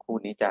ยครับคู่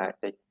นี้จะ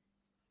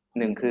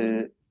หนึ่งคือ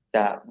จ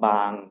ะบ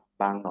าง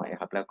หน่อย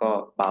ครับแล้วก็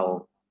เบา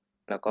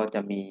แล้วก็จ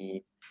ะมี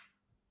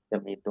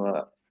ตัว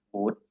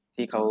บูสต์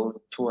ที่เขา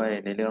ช่วย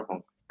ในเรื่องของ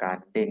การ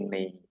เด้ง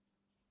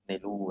ใน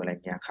ลู่อะไร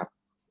เงี้ยครับ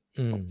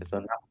อืม ผมจะส่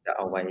วนมากผมจะเ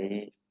อาไ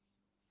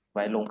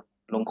ว้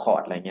ลงคอร์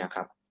ตอะไรเงี้ยค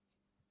รับ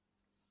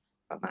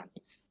ประมาณ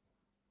นี้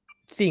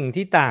สิ่ง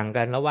ที่ต่าง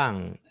กันระหว่าง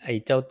ไอ้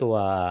เจ้าตัว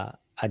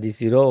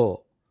Adizero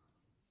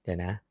เดี๋ยว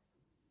นะ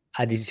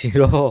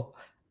Adizero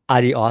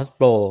Adios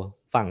Pro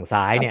ฝั่ง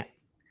ซ้ายเนี่ย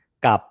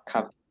ครับกับ ค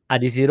รับ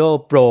Adizero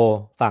Pro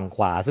ฝั่งข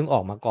วาซึ่งอ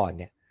อกมาก่อน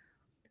เนี่ย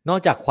นอก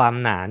จากความ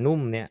หนานุ่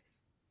มเนี่ย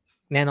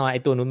แน่นอนไ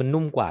อ้ตัวนู้นมัน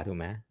นุ่มกว่าถูก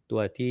ไหมตั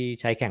วที่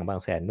ใช้แข่งบาง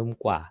แสนนุ่ม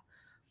กว่า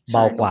ใช่เบ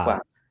ากว่านุ่มกว่า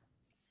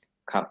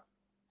ครับ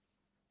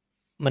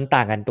มันต่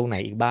างกันตรงไหน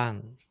อีกบ้าง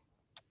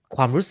ค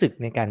วามรู้สึก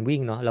ในการวิ่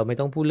งเนาะเราไม่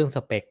ต้องพูดเรื่องส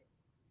เปค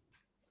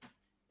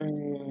อื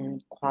ม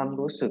ความ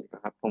รู้สึกน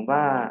ะครับผมว่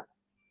า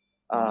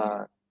เอ่อ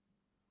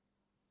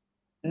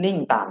นิ่ง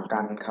ต่างกั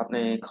นครับใน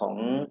ของ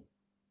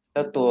เ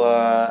จ้าตัว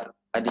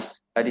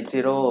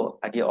Adizero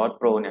Adios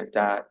Pro เนี่ย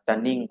จะ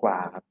นิ่งกว่า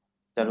ครับ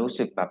จะรู้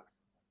สึกแบบ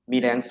มี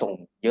แรงส่ง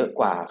เยอะ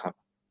กว่าครับ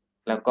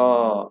แล้วก็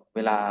เว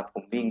ลาผ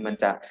มวิ่งมัน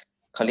จะ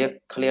เขาเรียก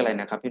อะไร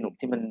นะครับพี่หนุ่ม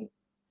ที่มัน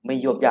ไม่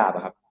ยวบยาบอ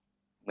ะครับ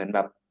เหมือนแบ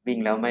บวิ่ง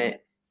แล้วไม่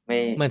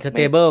มันสเตไ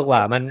ม่เบิลกว่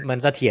ามัน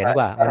เสถียรก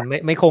ว่าใช่มัน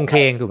ไม่คงเค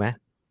งถูกไหม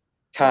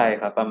ใช่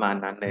ครับประมาณ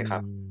นั้นเลอืยครั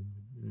บม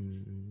อื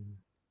ม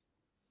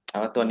แต่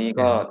ว่าตัวนี้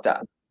ก็นะฮะจะ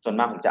ส่วน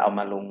มากผมจะเอา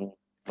มาลง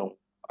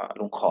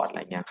ลงคอร์ดอะไร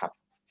เงี้ยครับ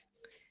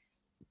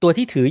ตัว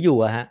ที่ถืออยู่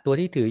อะฮะตัว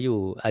ที่ถืออยู่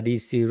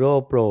Adizero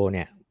Pro เ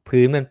นี่ย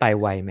พื้นมันไป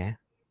ไวไหม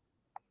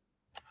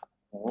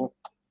โอ้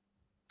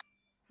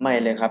ไม่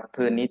เลยครับ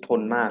พื้นนี้ท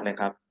นมากเลย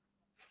ครับ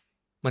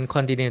มัน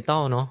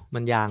Continental เนาะมั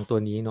นยางตัว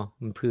นี้เนาะ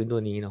มันพื้นตั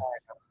วนี้เนาะ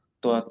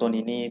ตัว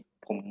นี้นี่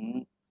ผม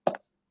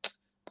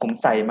ผม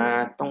ใส่มา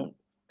ต้อง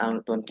เอา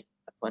ตั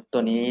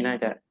วนี้น่า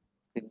จะ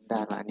ขึ้นได้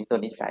มาอันนี้ตัว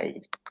นี้ใส่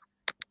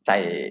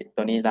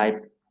ตัวนี้ไ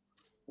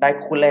ด้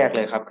คู่แรกเ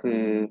ลยครับคื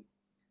อ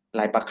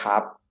ลายปลาคา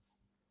ร์ฟ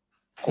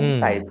ผมอืม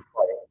ใส่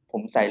บ่อยผ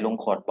มใส่ลง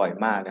คอร์ดบ่อย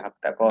มากนะครับ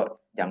แต่ก็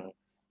ยัง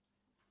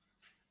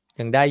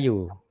ยังได้อยู่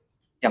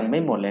ยังไม่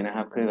หมดเลยนะค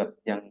รับคือแบบ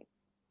ยัง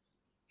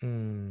อื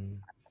ม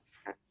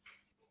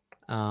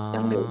อ๋ยั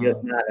งเหลืออเยอะ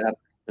มากนะครับ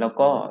แล้ว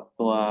ก็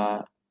ตัว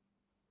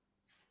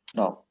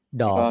ดอก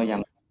ดอกก็ยั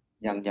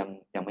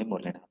งไม่หมด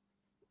เลยนะครับ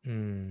อื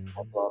มแ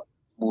ล้วก็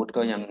บูท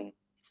ก็ยัง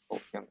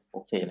โอ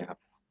เคเลยครับ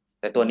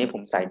แต่ตัวนี้ผ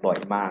มใส่บ่อย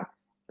มาก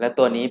และ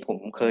ตัวนี้ผม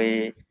เคย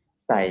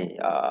ใส่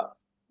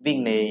วิ่ง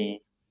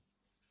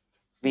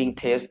วิ่ง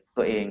เทส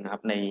ตัวเองนะครั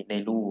บใน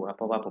ลู่ครับเ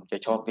พราะว่าผมจะ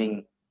ชอบวิ่ง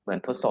เหมือน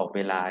ทดสอบเว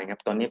ลาครั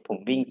บตอนนี้ผม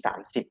วิ่ง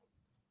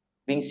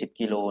30วิ่ง10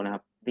 กิโลนะค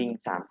รับวิ่ง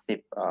3030:57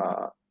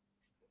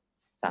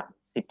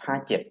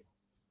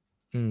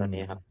อืมตอน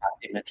นี้ครับ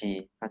30 นาที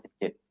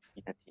57 วิ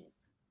นาที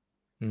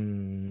อื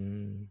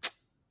ม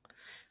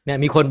เนี่ย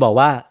มีคนบอก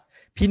ว่า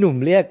พี่หนุ่ม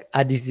เรียก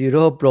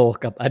Adizero Pro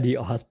กับ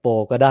Adios Pro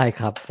ก็ได้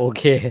ครับโอ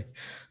เค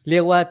เรี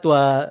ยกว่าตั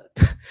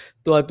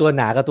วห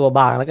นากับตัวบ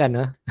างแล้วกันเ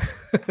นอะ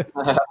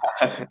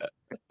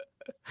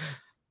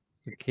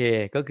โอเค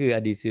ก็คือ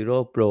Adizero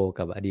Pro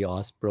กับ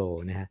Adios Pro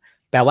นะฮะ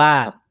แปลว่า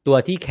ครับตัว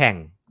ที่แข่ง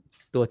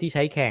ตัวที่ใ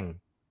ช้แข่ง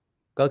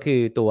ก็คือ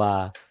ตั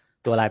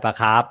วลายปลา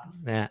คาร์ฟ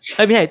นะฮะเ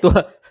อ้ยไม่ใช่ตั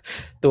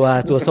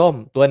วส้ม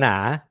ตัวหนา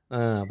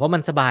เพราะมั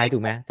นสบายถู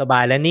กไหมสบา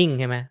ยและนิ่ง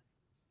ใช่ไหม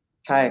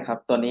ใช่ครับ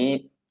ตัวนี้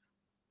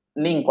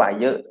นิ่งกว่า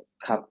เยอะ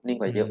ครับนิ่ง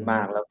กอืว่าเยอะม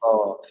ากมแล้วก็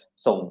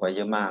ส่งกว่าเย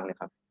อะมากเลย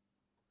ครับ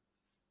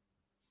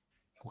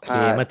โอเคถ้า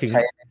มาถึง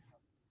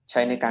ใช้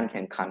ในการแ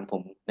ข่งขันผ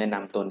มแนะน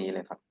ำตัวนี้เล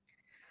ยครับ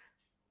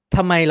ท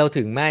ำไมเรา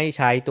ถึงไม่ใ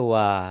ช้ตัว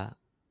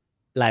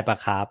ลายปลา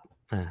คาร์ฟ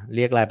เ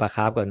รียกลายปลาค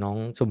าร์ฟกับน้อง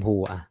ชมพู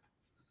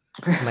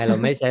ทำไมเรา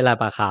ไม่ใช้ลาย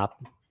ปลาคาร์ฟ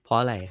เพราะ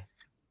อะไร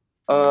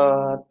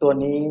ตัว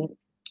นี้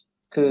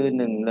คือ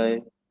หนึ่งเลย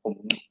ผม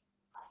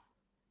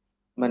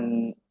มัน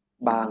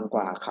บางก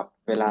ว่าครับอื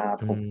มเวลา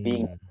ผม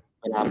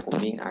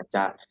วิ่งอาจจ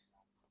ะ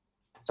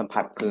สัม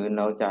ผัสพื้นแ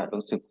ล้วจะ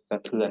รู้สึกสะ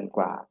เทือนก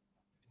ว่า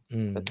อื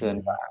มอืม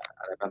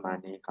อะไรประมาณ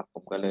นี้ครับผ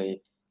มก็เลย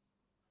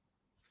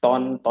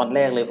ตอนแร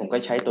กเลยผมก็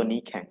ใช้ตัวนี้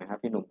แข่งนะครับ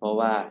พี่หนุ่มเพราะ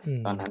ว่าอื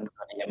มตอน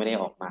นี้ยังไม่ได้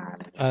ออกมาอะไ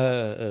รเอเงี้ยครับ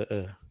อเออเอ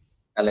อ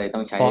ก็เลยต้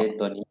องใช้พอ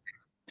ตัวนี้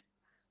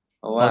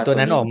เพราะพอตัวว่าตัวนี้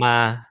นั้นออกมา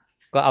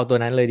ก็เอาตัว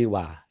นั้นเลยดีก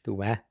ว่าถูก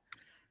ไหม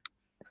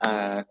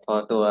พอ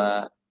ตัว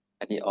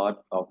Adios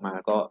ออกมา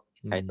ก็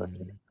อืใช้ตัว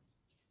นี้ม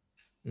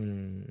อื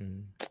มอืม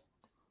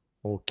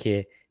โอเค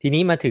ที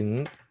นี้มาถึง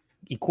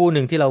อีกคู่ห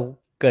นึ่งที่เรา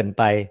เกริ่น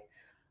ไป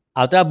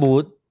Ultra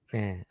Boost เ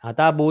นี่ย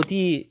Ultra Boost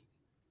ที่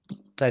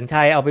สัญ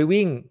ชัยเอาไป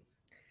วิ่ง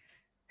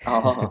อ๋อ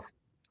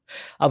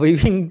เอาไป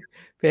วิ่ง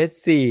เพจ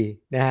สี่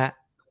นะฮะ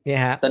เนี่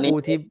ยฮะตัวนี้คู่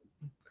ที่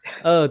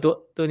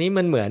ตัวนี้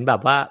มันเหมือนแบ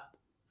บว่า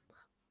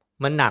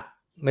มันหนัก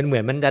มันเหมื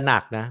อนมันจะหนั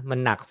กนะมัน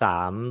หนัก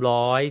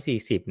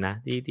340นะ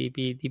ที่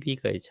พี่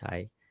เคยใช้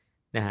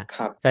นะฮะค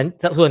รับ สัน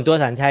ส่วนตัว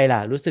สัญชัยล่ะ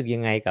รู้สึกยั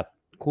งไงกับ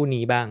คู่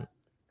นี้บ้าง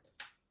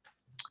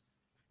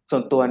ส่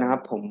วนตัวนะครั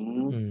บ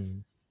อืม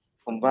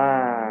ผมว่า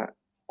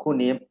คู่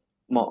นี้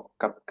เหมาะ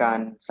กับการ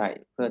ใส่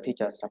เพื่อที่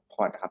จะซัปพ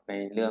อร์ตครับใน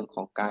เรื่องข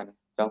องการ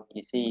จ็อกอี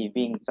ซี่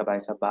วิ่ง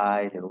สบาย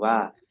ๆหรือว่า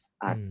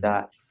อาอืมจ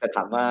จะถ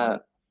ามว่า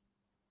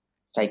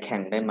ใส่แข่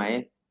งได้ไหม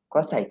ก็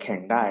ใส่แข่ง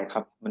ได้ค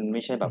รับมันไ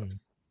ม่ใช่แบบอืม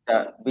จะ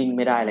วิ่งไ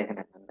ม่ได้อะไรขน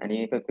าดนั้นอัน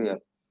นี้ก็คือแบ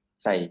บ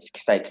ใ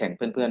ส่แข่งเ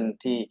พื่อน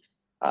ๆที่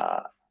อ่า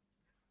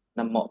น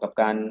ำเหมาะกับ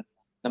การ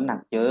น้ำหนัก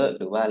เยอะ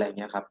หรือว่าอะไรเ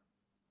งี้ยครับ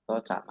ก็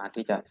สามารถ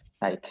ที่จะ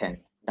ใส่แข่ง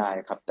ได้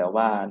ครับแต่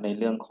ว่าใน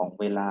เรื่องของ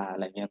เวลาอะ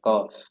ไรเงี้ยก็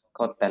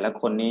แต่ละ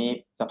คนนี้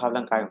สภาพ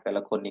ร่างกายของแต่ล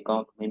ะคนนี้ก็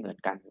ไม่เหมือน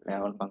กันอยู่แล้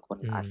วบางคน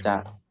อือาจ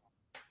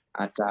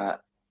จะ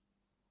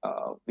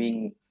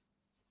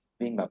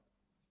วิ่งแบบ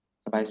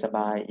สบ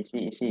ายๆ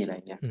easy อะไร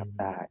เงี้ยอืมครับ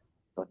ได้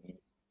ตัวนี้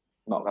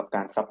เหมาะกับก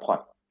ารซัปพอร์ต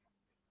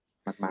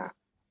มาก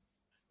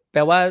ๆ แป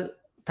ลว่า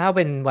ถ้าเ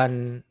ป็น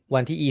วั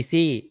นที่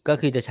easy ก็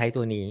คือจะใช้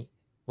ตัวนี้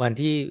วัน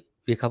ที่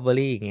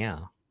recovery อย่างเงี้ยเหร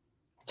อ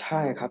ใ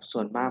ช่ครับส่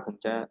วนมากผม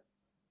จะ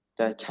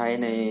ใช้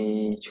ใน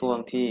ช่วง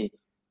ที่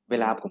เว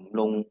ลาผม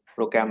ลงโป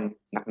รแกรม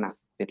หนัก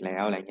ๆเสร็จแล้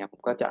วอะไรเงี้ยผ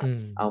มก็จะอื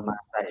ม เอามา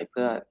ใส่เ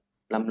พื่อ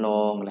ลำล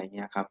องอะไรเ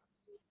งี้ยครับ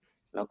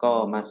แล้วก็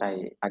มาใส่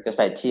อาจจะใ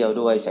ส่เที่ยว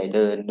ด้วยใส่เ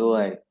ดินด้ว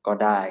ยก็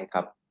ได้ค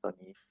รับตัว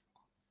นี้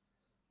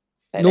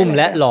ใส่ได้นุ่มหลายแบบ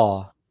และหล่อ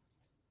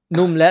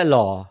นุ่มและห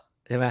ล่อ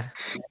ใช่ไหม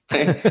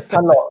ถ้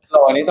าห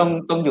ล่อนี่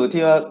ต้องอยู่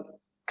ที่ว่า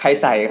ใคร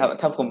ใส่ครับ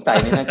ถ้าผมใส่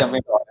นี่น่าจะไม่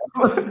หล่อแล้ว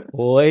โ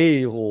อ้ย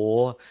โห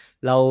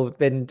เรา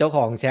เป็นเจ้าข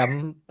องแชม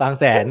ป์บาง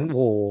แสนโ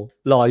ห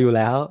หล่ออยู่แ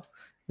ล้ว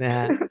นะฮ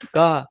ะ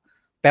ก็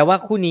แปลว่า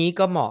คู่นี้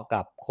ก็เหมาะ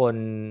กับคน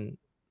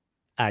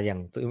อ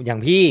ย่าง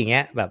พี่อย่างเ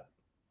งี้ยแบบ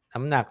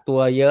น้ำหนักตัว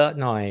เยอะ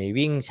หน่อย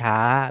วิ่งช้า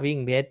วิ่ง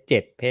เพจ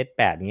 7เพจ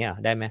 8เงี้ยเหรอ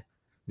ได้ไหม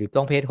หรือ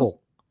ต้องเพจ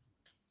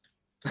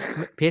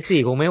 6เพจ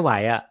 4คงไม่ไหว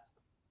อ่ะ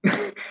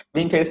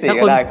วิ่งเพจ4ถ้า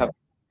คนก็ได้ครับ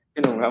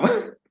พี่หนุ่มครับ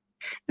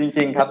จ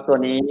ริงๆครับตัว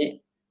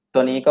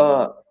นี้ก็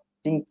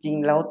จริง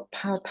ๆแล้ว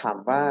ถ้าถาม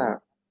ว่า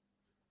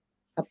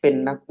ถ้าเป็น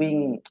นักวิ่ง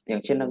อย่า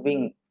งเช่นนักวิ่ง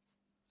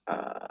อ่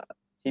า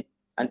ที่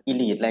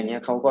Elite อะไรเงี้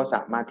ยเขาก็ส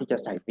ามารถที่จะ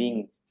ใส่วิ่ง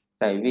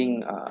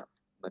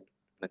เห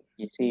มือน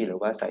Easy หรือ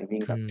ว่าใส่วิ่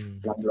งแบบอืม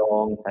ลำลอ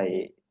งใส่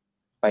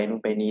ไปนู่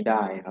นไปนี่ไ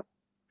ด้ครับ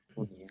พ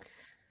วกนี้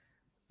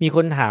มีค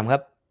นถามครั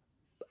บ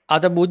อัล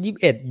ตร้าบูท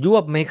21ยว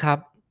บไหมครับ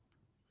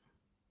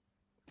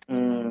อื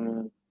ม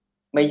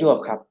ไม่ยวบ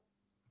ครับ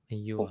ไม่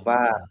ยวบผมว่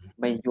า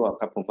ไม่ยั่ว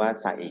ครับผมว่า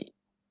ใส่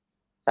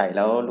แ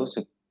ล้วรู้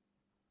สึก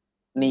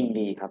นิ่ง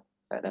ดีครับ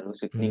ใส่แล้วรู้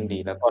สึกอืนิ่งดี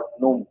แล้วก็ม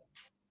นุ่ม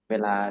เว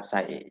ลาใ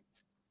ส่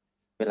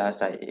เวลา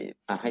ใส่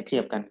ให้เที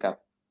ยบกันกับ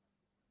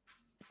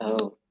เอ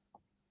อ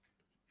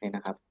นี่น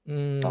ะครับอื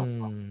2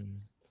ม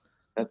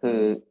ก็คือ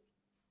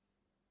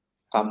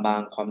ความบา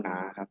งความหนา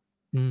ครับ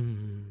อื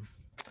ม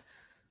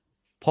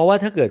เพราะว่า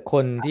ถ้าเกิดค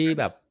นที่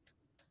แบบ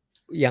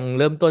ยัง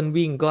เริ่มต้น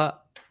วิ่งก็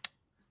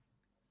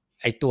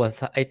ไอตั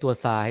ว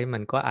ซ้ายมั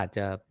นก็อาจจ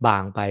ะบา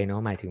งไปเนา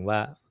ะหมายถึงว่า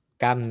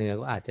กล้ามเนื้อ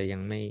ก็อาจจะยั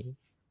งไม่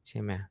ใช่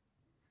ไหม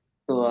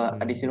ตัว อืม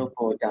Adizero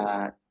Pro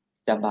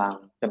จะบา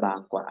ง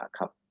กว่าค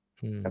รับ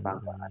อืมจะบาง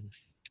กว่า อืม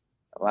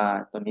แต่ว่า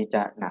ตัวนี้จ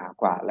ะหนา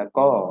กว่าแล้ว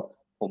ก็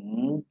ผม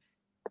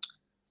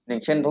อย่า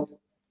งเช่นพวก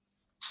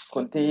ค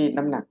นที่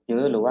น้ำหนักเยอ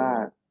ะหรือว่า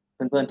เ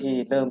พื่อนๆที่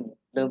เ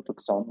ริ่มฝึก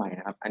ซ้อมใหม่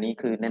นะครับอันนี้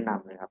คือแนะน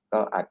ำเลยครับก็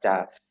อาจจะ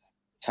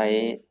ใช้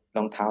ร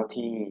องเท้า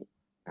ที่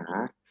หนา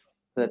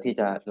เพื่อที่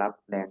จะรับ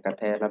แรงกระ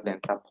แทกรับแรง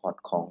ซัปพอร์ต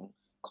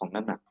ของ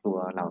น้ำหนักตัว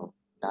เรา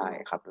ได้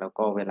ครับแล้ว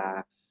ก็เวลา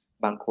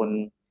บางคน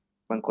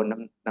บางคน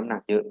น้ำหนั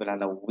กเยอะเวลา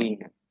เราวิ่ง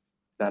เนี่ย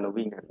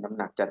น้ำ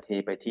หนักจะเท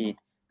ไปที่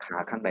ขา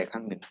ข้างใดข้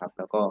างหนึ่งครับแ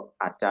ล้วก็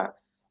อาจ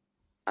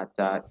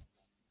จะ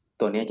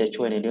ตัวนี้จะ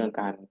ช่วยในเรื่อง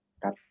การ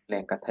รับแร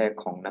งกระแทก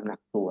ของน้ำหนัก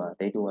ตัว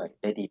ได้ด้วย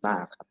ได้ดีมา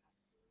กครับ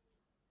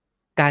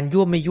การย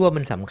วบไม่ยวบ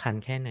มันสำคัญ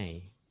แค่ไหน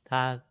ถ้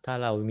าถ้า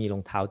เรามีรอ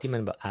งเท้าที่มั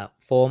นแบบ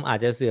โฟมอาจ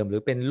จะเสื่อมหรื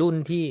อเป็นรุ่น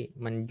ที่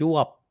มันยว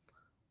บ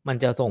มัน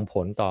จะส่งผ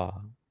ลต่อ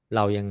เร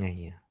ายังไง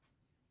อ่ะ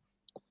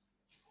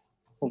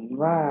ผม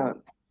ว่า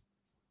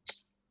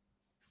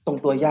ทรง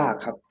ตัวยาก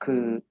ครับคื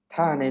อ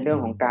ถ้าในเรื่อืมอง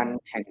ของการ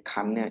แข่ง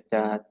ขันเนี่ยจ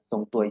ะทร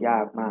งตัวยา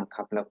กมากค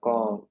รับแล้วก็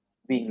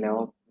วิ่งแล้ว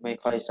ไม่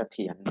ค่อยเส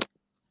ถียร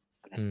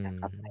อะไรอืเงี้ย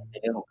ครับในม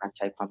เรื่องของการใ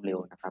ช้ความเร็ว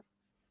นะครับ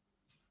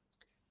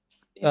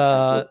ในเอ่อกา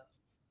รที่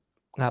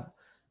ครับ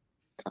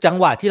ครับจัง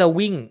หวะที่เรา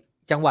วิ่ง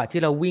จังหวะ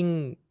ที่เราวิ่ง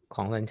ข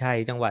องสัญชัย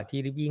จังหวะที่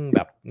วิ่งแบ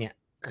บเนี่ย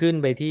ขึ้น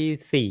ไป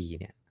ที่4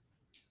เนี่ย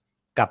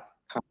กับ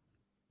ครับ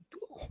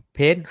เพ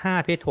จ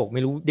5เพจ6ไ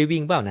ม่รู้ได้วิ่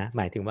งเปล่านะห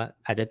มายถึงว่า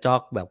อาจจะจ็อ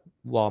กแบบ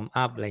วอร์ม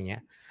อัพอะไรเงี้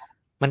ย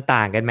มัน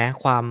ต่างกันไหม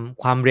ค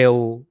วามเร็ว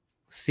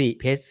4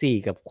เพจ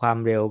4กับความ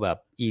เร็วแบบ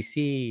อี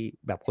ซี่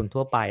แบบคน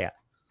ทั่วไปอะ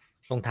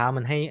รองเท้า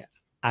มันให้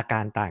อากา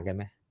รต่างกันไ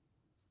หม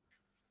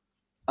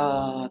เอ่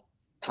อ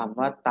ถาม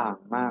ว่าต่าง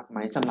มากไหม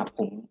สำหรับผ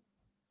ม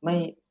ไม่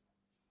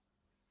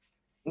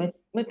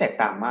ไม่แตก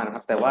ต่างมากนะค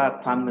รับแต่ว่า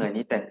ความเหนื่อย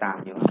นี่แตกต่าง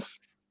อยู่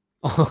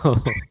โอ้โฮ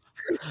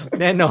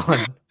แน่นอน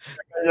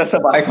น่าจะส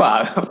บายกว่า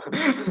ครับ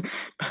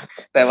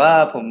แต่ว่า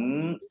ผ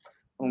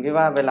มคิด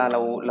ว่าเวลาเ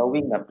รา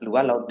วิ่งแบบหรือว่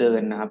าเราเดิ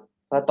นนะครับ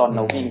ถ้าตอนอืเร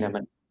าวิ่งเนี่ย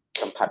มันม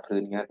สัมผัสพื้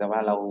นเงี้ยแต่ว่า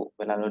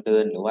เวลาเราเดิ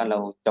นหรือว่าเรา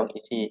จ็อก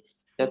อี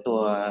ๆเจ้าตัว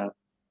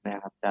เนี่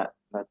ยครับ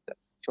เราจะ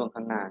ช่วงข้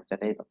างหน้าจะ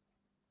ได้แบบ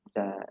จ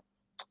ะ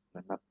เหมื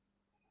อนแบบ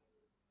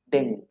เ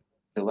ด้ง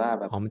หรือว่า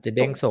แบบอ๋อมันจะเ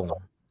ด้งส่งส่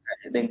งใช่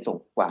เด้งส่ง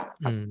กว่า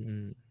ครับอื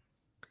ม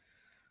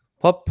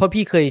เพราะ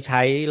พี่เคยใ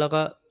ช้แล้ว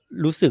ก็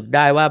รู้สึกไ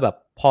ด้ว่าแบบ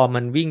พอมั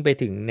นวิ่งไป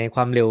ถึงในค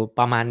วามเร็ว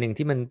ประมาณหนึ่ง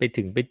ที่มันไป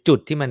ถึงไปจุด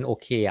ที่มันโอ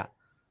เคอะ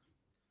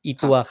อี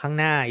ตัวครับข้าง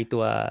หน้าอีตั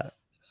ว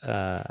เอ่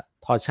อ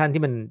torsion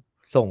ที่มัน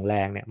ส่งแร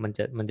งเนี่ย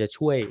มันจะ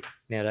ช่วย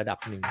ในระดับ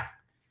หนึ่ง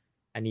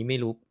อันนี้ไม่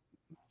รู้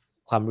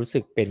ความรู้สึ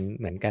กเป็น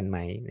เหมือนกันไหม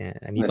นะ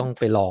อันเหมือนนี้ต้อง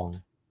ไปลอง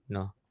เน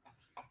าะ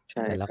ใ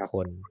ช่แต่ละครับค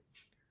น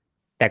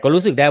แต่ก็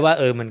รู้สึกได้ว่า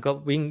มันก็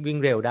วิ่ง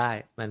เร็วได้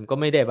มันก็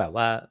ไม่ได้แบบ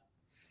ว่า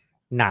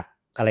หนัก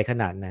อะไรข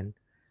นาดนั้น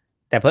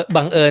แต่เพิ่ง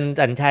บังเอิญ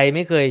สัญชัยไ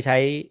ม่เคยใช้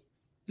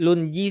รุ่น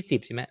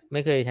20ใช่ไหมไ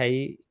ม่เคยใช้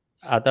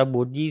Ultra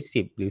Boost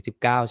 20หรือ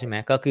19ใช่ไหม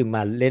ก็คือม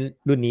าเล่น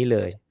รุ่นนี้เล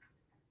ย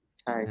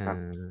ใช่อ่ครับ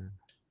า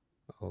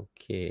โอ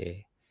เค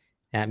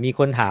นะมีค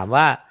นถาม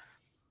ว่า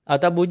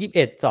Ultra Boost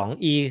 21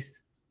 2E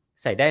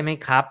ใส่ได้ไหม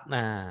ครับ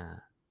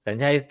สัญ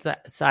ชัย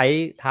ไซ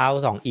ส์เท้า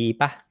 2E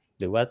ป่ะ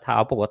หรือว่าเท้า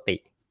ปกติ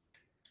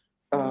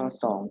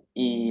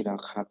2E เหรอ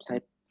ครับใช่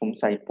ผม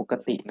ใส่ปก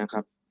ตินะค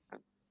รับ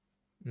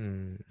อื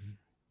ม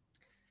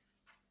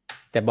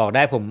แต่บอกไ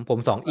ด้ผม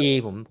2E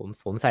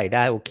ผมใส่ไ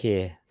ด้โอเค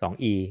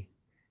2E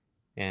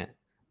เนี่ย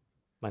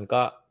มัน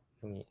ก็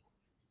ตรงนี้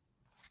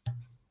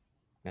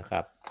นะค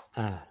รับ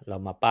เรา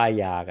มาป้าย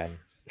ยากัน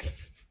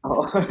อ๋อ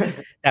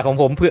แต่ของ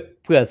ผม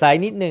เผื่อไซ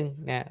ส์นิดนึง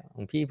นะข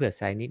องพี่เผื่อไ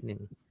ซส์นิดนึง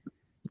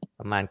ป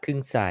ระมาณครึ่ง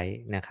ไซส์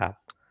นะครับ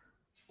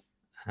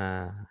อ่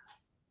า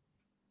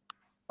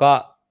ก็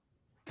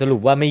สรุ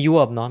ปว่าไม่ย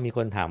วบเนาะมีค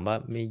นถามว่า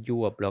ไม่ย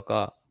วบแล้วก็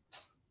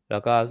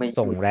ไม่หยุด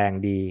ส่งแรง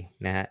ดี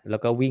นะฮะแล้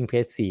วก็วิ่งเพ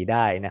จสีไ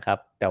ด้นะครับ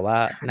แต่ว่า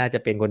น่าจะ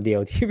เป็นคนเดียว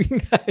ที่วิ่ง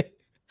ได้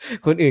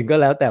คนอื่นก็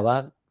แล้วแต่ว่า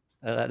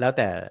แล้วแ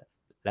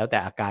ต่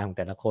อาการของแ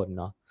ต่ละคน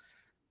เนาะ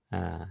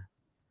อ่า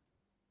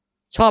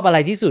ชอบอะไร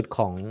ที่สุดข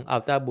อง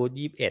Ultra Boost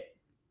 21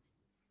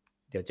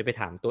เดี๋ยวจะไป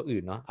ถามตัวอื่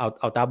นเนาะเอา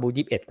Ultra Boost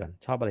 21ก่อน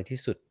ชอบอะไรที่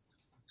สุด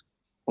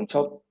ผมช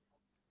อบ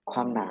คว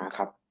ามหนาค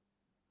รับ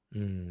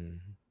อืม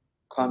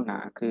ความหนา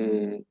คือ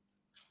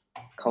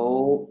เขา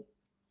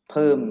เ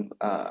พิ่ม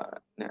เอ่อ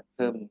เนี่ยเ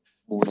พิ่ม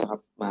บูสต์ครั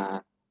บมา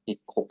อีก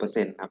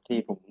6%ครับที่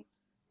ผม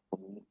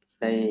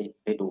ไ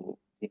ด้ดู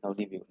ที่เขา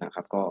รีวิวนะค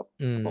รับก็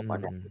อืเขามบอกว่า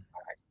เนี่ยอืม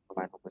ประม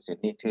าณ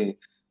6%นี่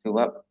ถือ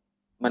ว่า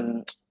มัน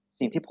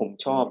สิ่งที่ผม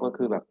ชอบก็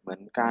คือแบบเหมือ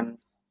นการ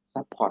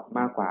ซัปพอร์ต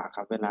มากกว่าค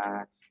รับเวลา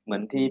เหมือ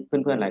นที่เ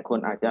พื่อนๆหลายคน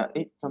อาจจะเ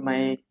อ๊ะทำไม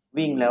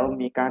วิ่งแล้ว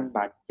มีการบ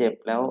าดเจ็บ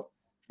แล้ว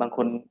บางค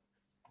น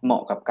เหมา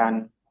ะกับการ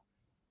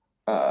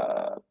เอ่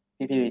อ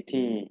พี่ๆ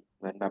ที่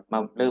เหมือนแบบมา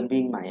เริ่ม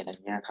วิ่งใหม่อะไร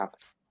เงี้ยครับ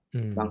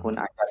อืมบางคน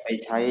อาจจะไป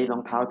ใช้รอ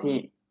งเท้าที่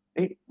เ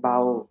ฮ้ยเบา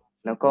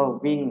แล้วก็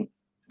วิ่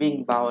ง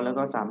เบาแล้ว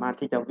ก็สามารถ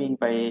ที่จะวิ่ง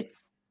ไ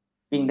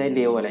ด้เ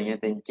ร็วอะไรเงี้ย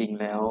แต่จริง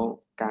ๆแล้ว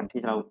การ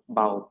ที่เราเบ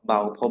า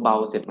พอเบา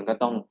เสร็จมันก็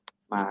ต้อง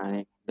มาใน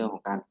เรื่องข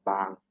องการบ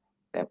าง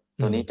แต่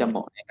อืมตัวนี้จะเหม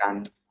าะในการ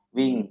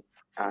วิ่ง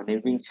ใน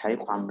วิ่งใช้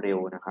ความเร็ว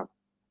นะครับ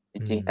จ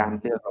อืริงๆการม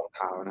เลือกรองเ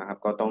ท้านะครับ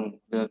ก็ต้อง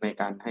เลือกใน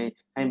การใ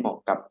ห้เหมาะ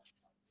กับ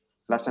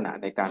ลักษณะ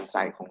ในการใ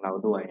ส่ของเรา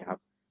ด้วยครับ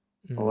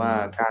อืเพราะว่า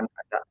ม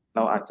เร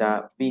าอาจจะ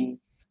วิ่ง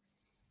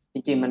จ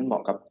ริงๆมันเหมา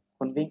ะกับค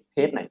นวิ่งเพ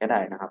ซไหนก็ได้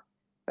นะครับ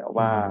แต่อื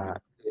ว่า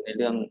มคือในเ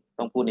รื่อง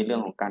ต้องพูดในเรื่อ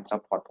งของการซั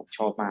ปพอร์ตผมช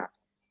อบมาก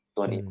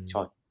ตัวอืม นี้ผมช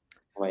อบ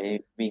เอาไว้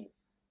วิ่ง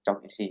จ็อก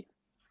easy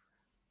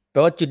แปล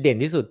ว่าจุดเด่น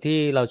ที่สุดที่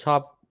เราชอ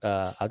บ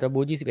Ultra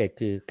Boost 21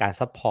คือการ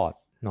ซัพพอร์ต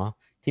เนาะ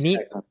ทีนี้ใ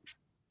ช่ครับ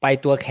ไป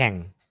ตัวแข่ง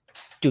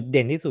จุดเ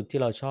ด่นที่สุดที่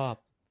เราชอบ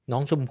น้อ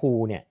งชมพู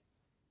เนี่ย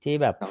ที่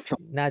แบบเราชอบ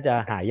น่าจะ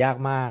หายาก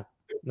มาก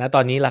นะต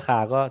อนนี้ราคา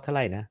ก็เท่าไห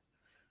ร่นะ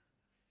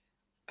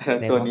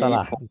ในตัวนี้ท้องตล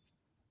าด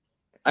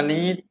อัน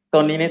นี้ตั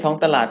วนี้ในท้อง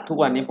ตลาดทุก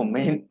วันนี้ผม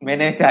ไม่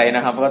แน่ใจน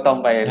ะครับก็ต้อง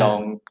ไปลอง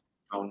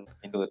ไ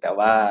ปดูแต่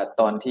ว่า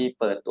ตอนที่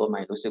เปิดตัวให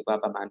ม่รู้สึกว่า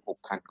ประมาณ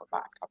6,000กว่าบ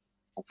าทครับ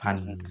อื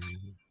6,000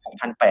ม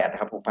6,800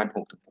ครับ6,600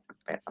ถึง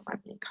6,800ประมาณ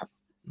นี้ครับ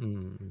อื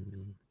มอื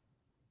ม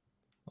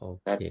โอ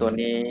เคแต่ตัว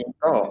นี้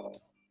ก็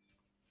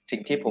สิ่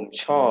งที่ผม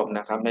ชอบน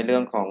ะครับในเรื่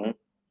องของ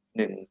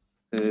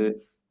 1คือ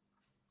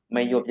ไ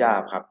ม่ยวบยา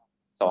บครับ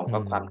2อืก็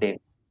ความเด้งม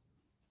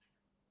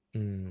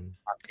อืม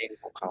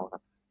ของเขาครั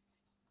บ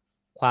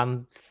ความ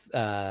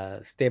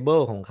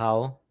stable ของเขา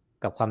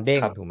กับความเด้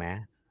ครับงถูกไหม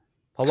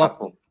เพราะว่าครับ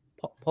ผม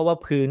เพราะว่า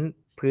พื้น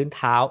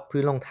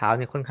รองเท้าเ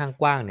นี่ยค่อนข้าง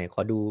กว้างเนี่ยข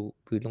อดู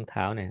พื้นรองเ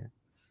ท้าหน่อย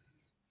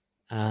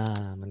อ่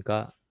มันก็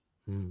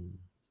อืม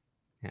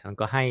เนี่ยมัน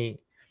ก็ให้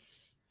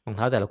รองเ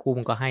ท้าแต่ละคู่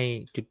มันก็ให้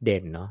จุดเด่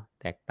นเนาะ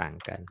แตกต่าง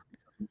กัน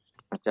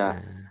อาจจะอ่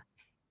า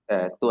แต่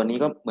ตัวนี้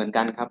ก็เหมือน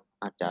กันครับ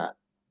อาจจะ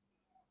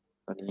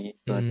ตัวนี้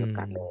อืตัวเดียวม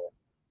กันเลย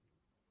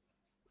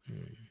อื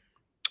ม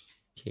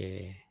โอเค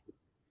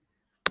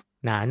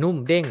หนานุ่ม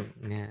เด้ง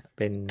เนี่ยเ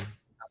ป็น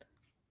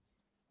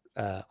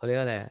เขาเรียก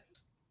ว่าอะไร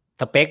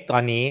สเปคตอ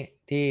นนี้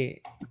ที่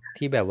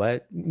ที่แบบว่า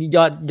ย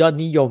อด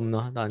นิยมเน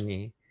าะตอน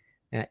นี้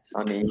นะต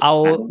อนนี้เอา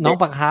หนังน้องเด็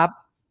กปลาคาร์ฟ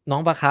น้อ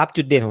งปลาคาร์ฟ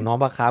จุดเด่นของน้อง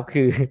ปลาคาร์ฟ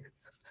คือ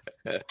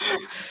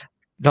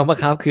น้องปลา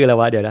คาร์ฟคืออะไร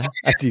วะเดี๋ยวนะ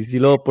อาจิซิ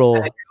โร่โปร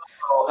อันนี้คือ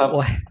โปรครับโ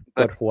อ้ยป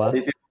ตัววดหัว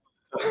นี้คือ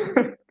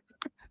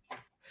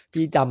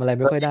พี่จำอะไรไ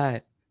ม่ตัวนี้ค่อยได้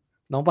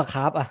น้องปลาค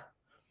าร์ฟอ่ะ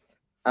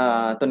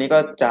ตัวนี้ก็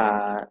จะ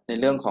ใน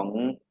เรื่องของ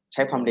ใ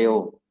ช้ความเร็ว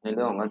ในเ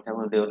รื่องของการใช้ค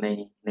วามเร็ว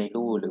ใน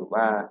ลู่หรือ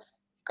ว่า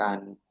การ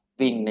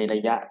วิ่งในร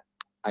ะยะ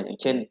อย่าง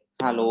เช่น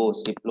5โล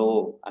10โล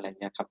อะไร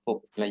เงี้ยครับพวก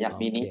ระยะโอเ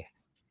คมินิ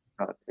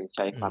ก็คือใ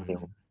ช้คอืม วามเร็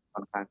วค่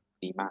อนข้าง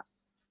ดีมาก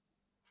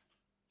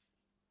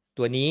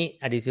ตัวนี้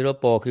Adizero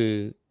Pro คือ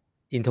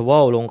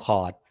Interval ลงค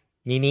อร์ด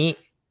มินิ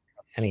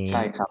อะไรอย่างงี้ใ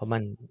ช่ครับเพราะ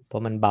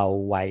มันเบา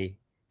ไว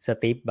ส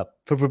ติปแบบ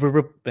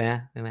ฟึบนะ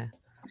ใช่ไหม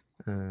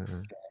เออ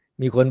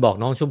มีคนบอก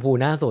น้องชมพู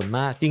น่าสนม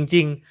ากจ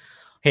ริง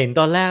ๆเห็น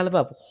ตอนแรกแล้วแ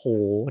บบโห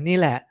นี่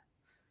แหละ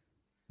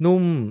นุ่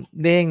ม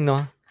เด้งเนา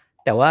ะ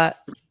แต่ว่า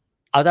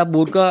อัลต a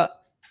บูทก็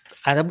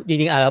อัลตาจ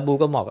ริงๆอัลต a บูท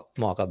ก็เหม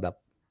าะกับแบบ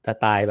ส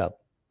ไตล์แบบ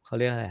เขา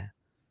เรียกอะไร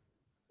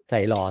ใส่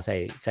หล่อใ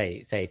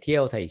ส่เที่ย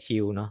วใส่ชิ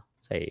ลเนาะ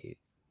ใส่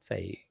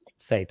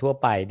ใส่ทั่ว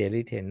ไป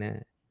Daily Trainer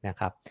นะ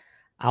ครับ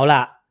เอาล่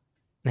ะ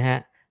นะฮะ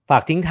ฝา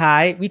กทิ้งท้า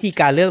ยวิธี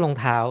การเลือกรอง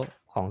เท้า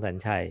ของสัญ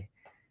ชัย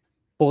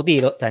ปกติ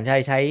สัญชั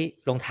ยใช้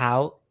รองเท้า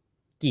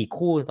กี่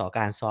คู่ต่อก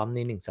ารซ้อมใน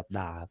1 สัป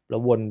ดาห์ครับแล้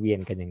ววนเวียน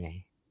กันยังไง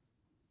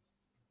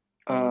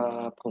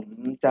ผม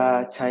จะ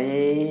ใช้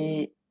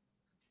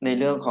ใน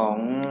เรื่องของ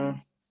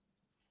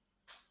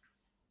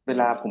เว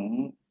ลาผม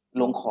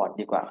ลงคอร์ต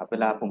ดีกว่าครับเว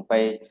ลาผม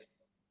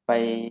ไป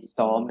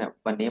ซ้อมเนี่ย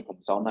วันนี้ผม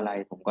ซ้อมอะไร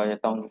ผมก็จะ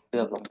ต้องเลื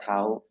อกรองเท้า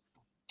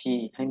ที่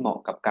ให้เหมาะ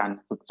กับการ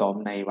ฝึกซ้อม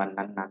ในวัน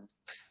นั้น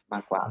ๆมา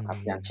กกว่าอืครับ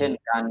อย่างเช่น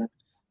มการ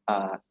อ่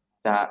า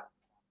จะ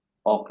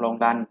ออก long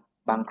run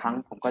บางครั้ง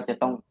ผมก็จะ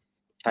ต้อง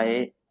ใช้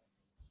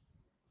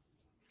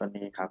ตัว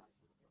นี้ครับ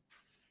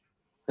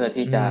เพื่อ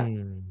ที่อืจะ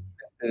ม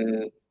คือ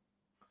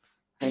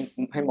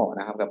ให้เหมาะ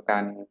นะครับกับกา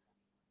ร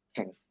แ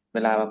ข่งเว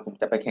ลาผม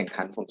จะไปแข่ง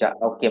ขันผมจะเ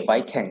อาเก็บไว้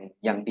แข่ง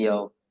อย่างเดียว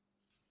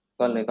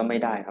ก็ไม่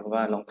ได้ครับเพราะ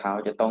ว่ารองเท้า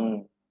จะต้อง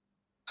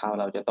เท้า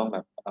เราจะต้องแบ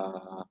บ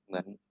เหมื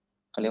อน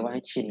เขาเรียกว่าใ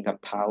ห้ชินกับ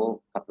เท้า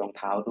กับรอง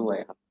เท้าด้วย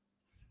ครับ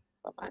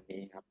ประมาณ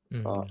นี้ครับอื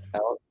ก็มแ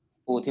ล้ว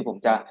คู่ที่ผม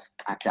จะ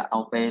อาจจะเอา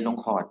ไปลง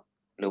คอร์ต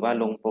หรือว่า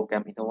ลงโปรแกร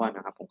ม Interval น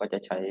ะครับผมก็จะ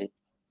ใช้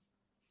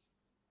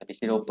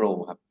Adizero Pro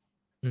ครับ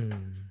อืม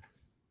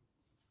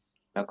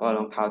แล้วก็ร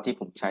องเท้าที่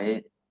ผมใช้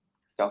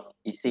Jog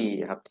Easy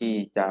ครับที่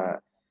จะ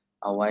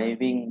เอาไว้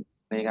วิ่ง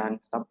ในการ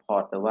ซัปพอ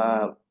ร์ตหรือว่า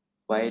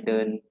ไว้เดิ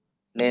น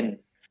เล่น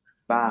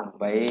บ้าง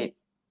ไว้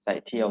ใส่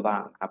เที่ยวบ้า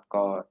งครับ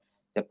ก็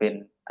จะเป็น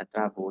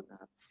Ultra Boost น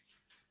ะครับ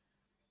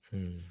อื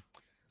ม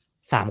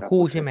สาม Ultra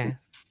คู่ Boost ใช่ไหม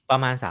ประ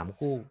มาณ3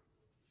 คู่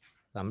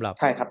สำหรับ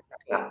ใช่ครับ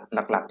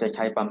หลักๆจะใ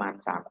ช้ประมาณ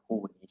3คู่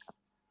นี้ครับ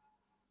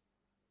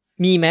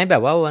มีไหมแบ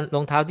บว่าร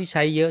องเท้าที่ใ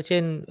ช้เยอะเช่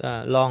น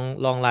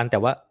ลองรันแต่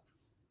ว่า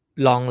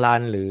ลองรั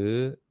นหรือ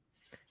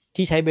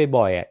ที่ใช้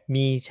บ่อยๆอ่ะ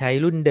มีใช้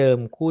รุ่นเดิม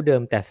คู่เดิ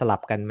มแต่สลั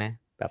บกันไหม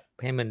แบบ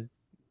ให้มัน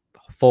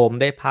โฟม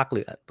ได้พักห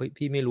รือ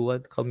พี่ไม่รู้ว่า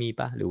เขามี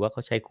ปะหรือว่าเข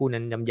าใช้คู่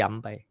นั้นย้ำ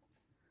ๆไป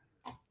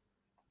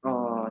ก็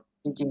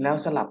จริงๆแล้ว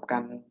สลับกั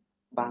น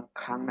บาง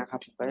ครั้งนะครับ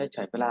ผมก็จะใ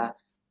ช้เวล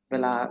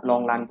า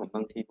long run ผมบ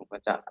างทีผมก็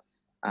จะ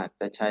อาจ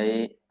จะใช้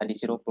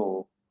Adizero Pro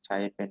ใช้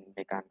เป็นใน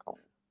การของ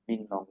วิ่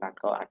ง long run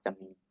ก็อาจจะ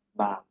มี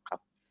บ้างครับ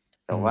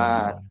แต่อืว่า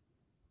ม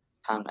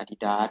ทาง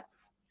Adidas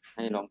ใ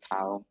ห้รองเท้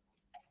า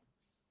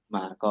ม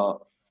าก็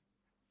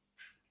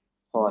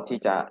พอที่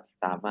จะ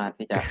สามารถ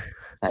ที่จะ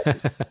ใส่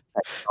ใ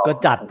ส่ต่อ ก็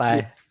จัดไป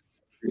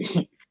เหมือน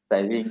ที่ใส่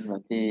วิ่งเหมือ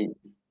นที่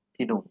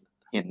พี่หนุ่ม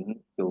เห็น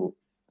อยู่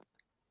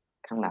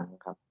ข้างหลัง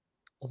ครับ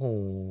โอ้โห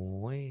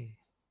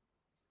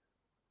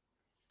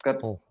ก็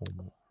โอ้โห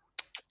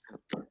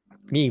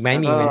มีอีกไหมแล้ว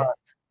ก็มีอีกไหม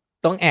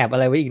ต้องแอบอะ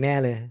ไรไว้อีกแน่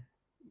เลย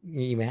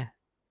มีอีกไหม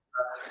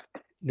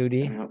ดู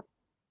ดินะครับ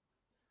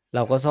เร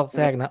าก็ซอกแซ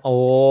กนะโอ้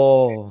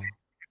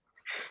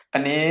อั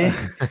นนี้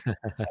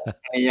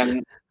อันนี้ยัง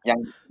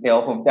เดี๋ยว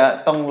ผมจะ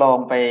ต้องลอง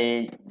ไป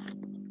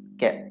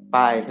แกะ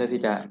ป้ายเพื่อ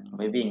ที่จะเอา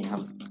ไปวิ่งครั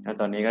บแล้ว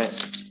ตอนนี้ก็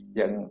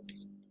ยัง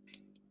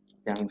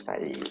ยังใส่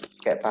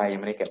แกะป้ายยัง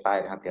ไม่ได้แกะป้าย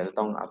นะครับเดี๋ยวจะ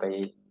ต้องเอาไป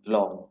ล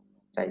อง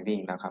ใส่วิ่ง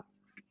นะครับ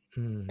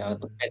อืมเดี๋ยว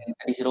เป็น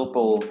Additional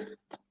Pro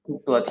ทุก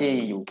ตัวที่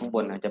อยู่ข้างบ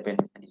นจะเป็น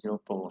Additional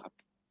Pro ครับ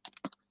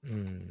อื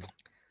ม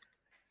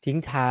ทิ้ง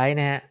ท้าย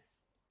นะฮะ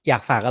อยา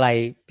กฝากอะไร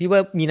พี่ว่า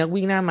มีนัก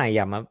วิ่งหน้าใหม่อ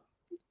ยากมา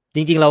จ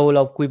ริงๆเร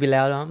าคุยไปแ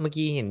ล้วเนาะเมื่อ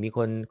กี้เห็นมีค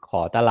นข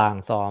อตาราง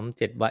ซ้อม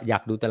7 วันอยา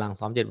กดูตาราง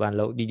ซ้อม7 วันเ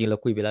ราจริงๆเรา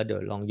คุยไปแล้วเดี๋ย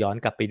วลองย้อน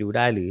กลับไปดูไ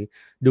ด้หรือ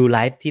ดูไล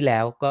ฟ์ที่แล้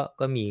ว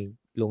ก็มี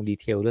ลงดี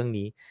เทลเรื่อง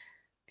นี้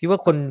พี่ว่า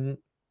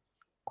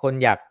คน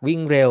อยากวิ่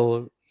งเร็ว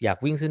อยาก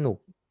วิ่งสนุก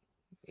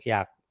อย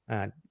ากอ่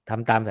าท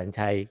ำตามสัญ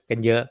ชัยกัน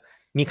เยอะ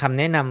มีคำ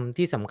แนะนำ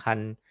ที่สำคัญ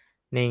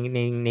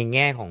ในแ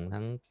ง่ของ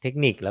ทั้งเทค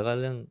นิคแล้วก็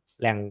เรื่อง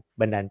แรง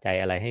บันดาลใจ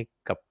อะไรให้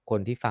กับคน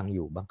ที่ฟังอ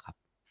ยู่บ้างครับ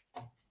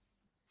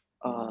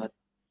เอ่อ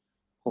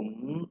ผม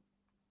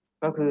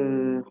ก็คือ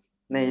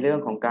ในเรื่อง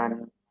ของการ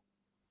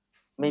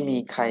ไม่มี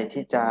ใคร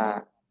ที่จะ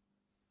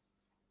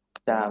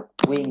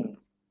วิ่ง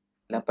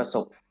และประส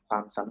บควา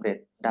มสำเร็จ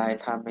ได้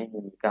ถ้าไม่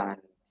มีการ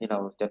ที่เรา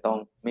จะต้อง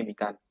ไม่มี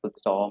การฝึก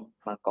ซ้อม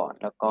มาก่อน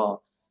แล้วก็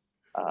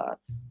เอ่อ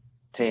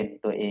เทรน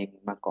ตัวเอง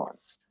มาก่อน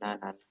หน้า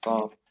นั้นก็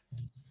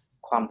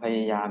ความพย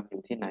ายามอ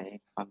ยู่ที่ไหน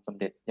ความสำ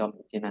เร็จย่อมอ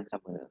ยู่ที่นั่นเส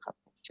มอครับ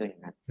ผมเชื่ออย่า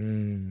งนั้นอื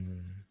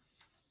ม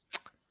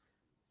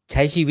ใ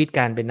ช้ชีวิตก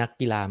ารเป็นนัก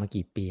กีฬามา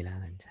กี่ปีแล้ว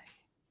นันชัย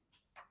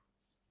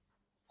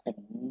ผม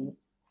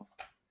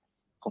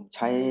ผมใ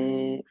ช้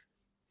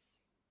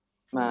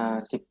มา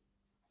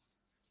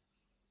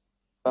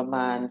10ประม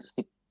าณ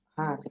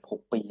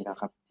15-16 ปีแล้ว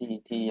ครับ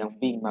ที่ยัง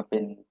วิ่งมาเป็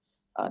น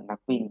นัก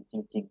วิ่งจ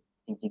ริง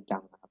ๆจริงๆจั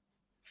งนะครับ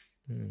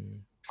อืม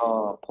ก็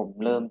ผม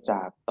เริ่มจ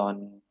ากตอน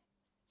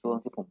ช่วง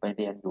ที่ผมไปเ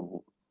รียนอยู่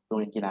โรง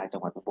เรียนกีฬาจั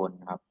งหวัดอุบล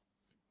ครับ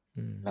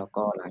อืมแล้ว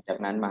ก็หลังจาก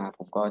นั้นมาผ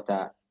มก็จะ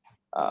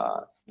เอ่อ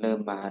เริ่ม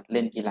มาเ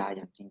ล่นกีฬาอ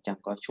ย่างจริงจัง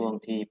ก็ช่วง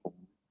ที่ผม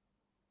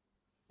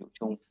อยู่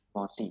ช่วงม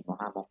4ม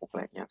5ม6อะไ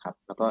รอย่างเงี้ยครับ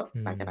แล้วก็อื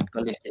มหลังจากนั้นก็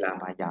เล่นกีฬา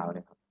มายาวเล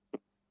ยครับ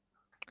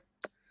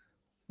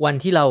วัน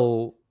ที่เรา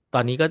ต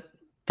อนนี้ก็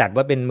จัด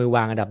ว่าเป็นมือว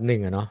างอันดับ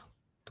1อะเนาะ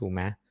ถูกไห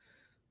ม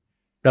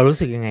เรารู้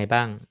สึกยังไงบ้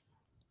าง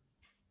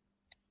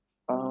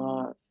เอ่อ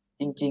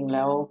จริงๆแ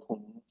ล้วผม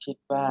คิด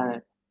ว่า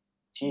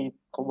ที่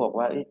เขาบอก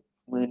ว่าเฮ้ย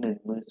มือ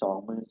1มือ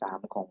2มือ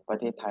3ของประ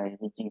เทศไทย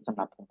จริงๆสำห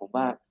รับผม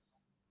ว่า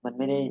มัน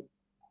ไม่ได้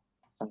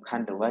สำคัญ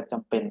หรือว่าจ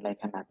ำเป็นอะไร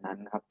ขนาดนั้น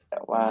นะครับแต่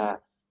ว่า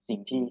สิ่ง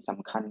ที่ส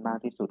ำคัญมาก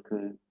ที่สุดคื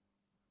อ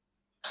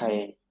ใคร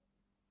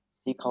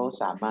ที่เขา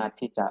สามารถ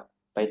ที่จะ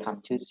ไปท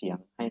ำชื่อเสียง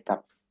ให้กับ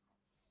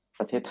ป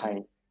ระเทศไทย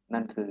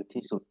นั่นคือ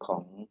ที่สุดขอ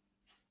ง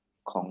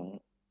ของ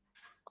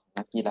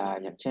นักกีฬา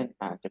อย่างเช่น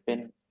อาจจะเป็น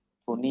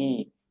โทนี่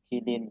คี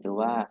รินหรือ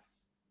ว่า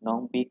น้อง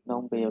บิ๊กน้อ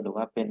งเบลหรือ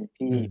ว่าเป็น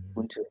พี่อืม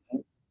บุญถึง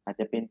อาจ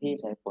จะเป็นพี่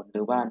สายฝนห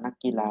รือว่านัก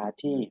กีฬา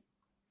ที่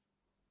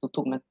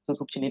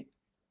ทุกๆชนิด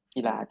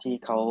กีฬาที่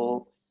เขา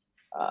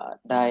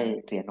ได้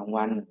เหรียญราง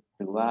วัล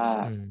หรือว่า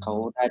อืมเขา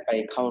ได้ไป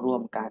เข้าร่ว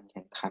มการแ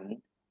ข่งขัน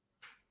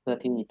เพื่อ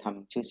ที่ท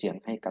ำชื่อเสียง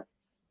ให้กับ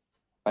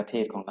ประเท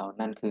ศของเรา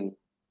นั่นคือ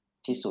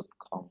ที่สุด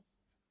ของ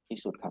ที่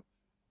สุดครับ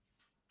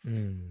อื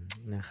ม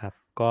นะครับ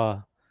ก็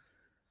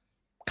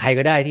ใคร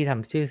ก็ได้ที่ท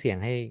ำชื่อเสียง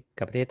ให้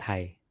กับประเทศไท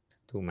ย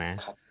ถูกไหม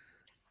ครับ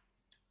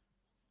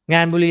ง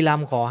านบุรีรั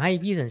มย์ขอให้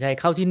พี่สัญชัย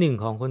เข้าที่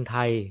1ของคนไท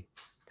ย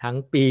ทั้ง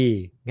ปี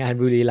งาน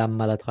บุรีรัมย์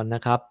มาราธอนน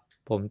ะครับ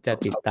ผมจะ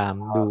ติดตาม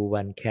ดู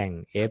วันแข่ง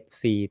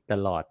FC ต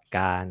ลอดก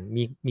าร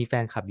มีแฟ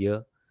นคลับเยอะ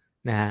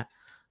นะฮะ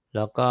แ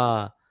ล้วก็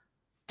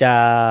จะ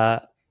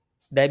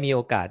ได้มีโอ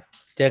กาส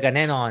เจอกันแ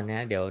น่นอนน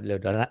ะเดี๋ยว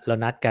เรา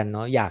นัดกันเน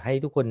าะอยากให้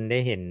ทุกคนได้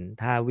เห็น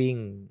ท่าวิ่ง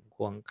ค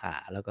วงขา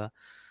แล้วก็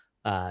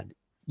อ่า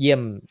เยี่ย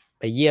ม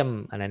ไปเยี่ยม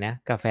อะไรนะ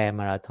กาแฟ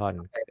มาราธอน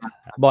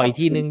บอกอีก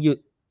ทีครับคือนึง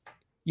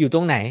อยู่ต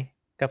รงไหน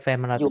กาแฟ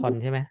มาราอยู่ ธอน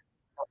ใช่ไหม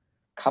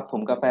ครับผ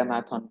มกาแฟมาร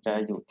าธอนจะ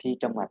อยู่ที่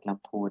จังหวัดล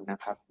ำพูนนะ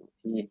ครับอยู่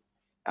ที่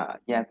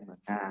แยกเมือ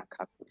งนาคค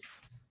รับ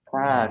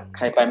ถ้าอืใค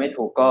รไปม ไม่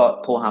ถูกก็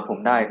โทรหาผม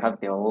ได้ครับ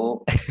เดี๋ยว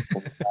ผ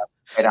มจะ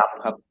ไปรับ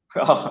ครับ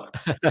ก็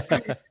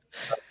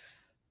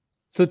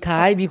สุดท้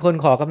ายมีคน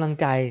ขอกำลัง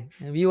ใจ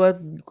พี่ว่า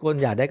คน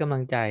อยากได้กำลั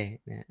งใจ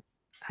นะ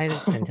ให้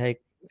สัญชัย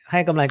ให้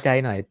กำลังใจ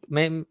หน่อย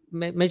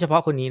ไม่เฉพา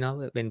ะคนนี้เนาะ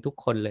เป็นทุก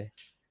คนเลย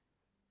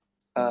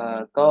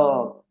ก็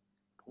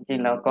จริง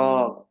ๆแล้วก็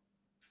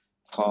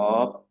ขอ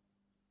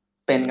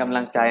เป็นกำ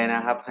ลังใจน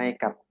ะครับให้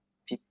กับ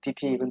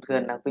พี่ๆเพื่อ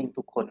นๆนักวิ่ง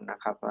ทุกคนนะ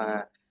ครับว่า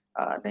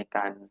ในก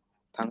าร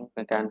ทั้งใน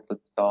การฝึ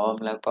กซ้อม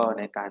แล้วก็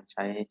ในการใ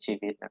ช้ชี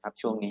วิตนะครับ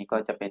ช่วงนี้ก็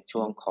จะเป็น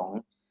ช่วงของ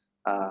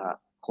อ่า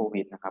โค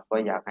วิดนะครับก็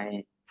อยากให้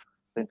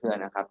เพื่อน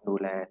ๆนะครับดู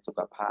แลสุข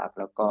ภาพ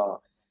แล้วก็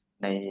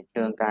ในเ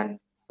รื่องการ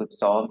ฝึก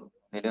ซ้อม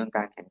ในเรื่องก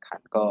ารแข่งขัน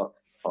ก็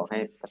ขอให้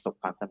ประสบ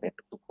ความสำเร็จ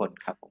ทุกๆคน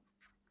ครับผม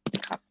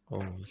ครับโอ้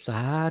สา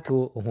ธุ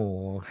โอ้โห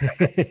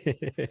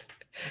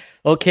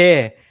โอเค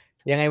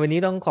ยังไงวันนี้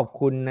ต้องขอบ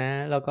คุณนะ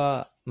แล้วก็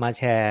มา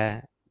แชร์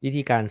วิ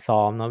ธีการซ้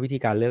อมเนาะวิธี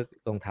การเลือก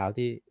รองเท้า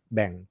ที่แ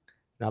บ่ง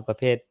เนาะประ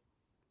เภท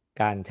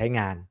การใช้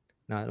งาน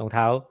เนาะรองเ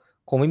ท้า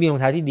คงไม่มีรอง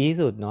เท้าที่ดีที่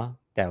สุดเนาะ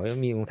แต่ว่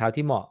ามีรองเท้า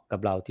ที่เหมาะกับ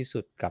เราที่สุ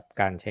ดกับ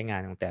การใช้งา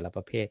นของแต่ละป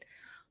ระเภท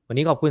วัน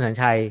นี้ขอบคุณสัญ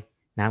ชัย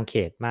นามเข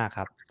ตมากค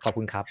รับขอบ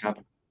คุณครับครับ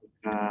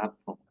ครับ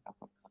ผมครับ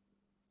ผม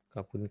ข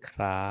อบคุณค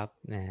รับ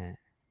นะฮะ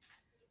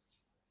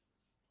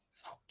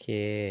โอเค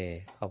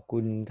ขอบคุ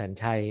ณสัญ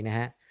ชัยนะฮ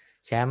ะ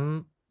แชมป์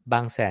บา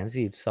งแสน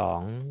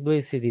42ด้วย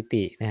สถิ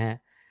ตินะฮะ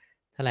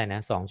เท่าไหร่นะ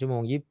2 ชั่วโม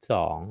ง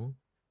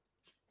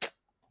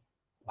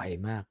 22ไว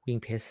มากวิ่ง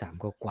เพจ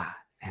3กว่า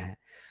ๆนะฮะ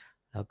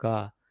แล้วก็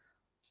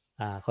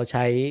เขาใ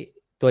ช้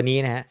ตัวนี้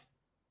นะฮะ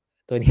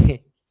ตัวนี้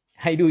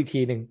ให้ดูอีก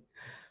ทีหนึ่ง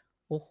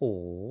โอ้โห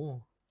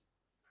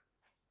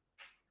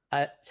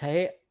ใช้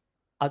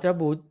Ultra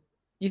Boost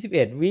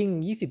 21วิ่ง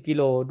20กิโ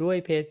ลด้วย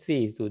เพจ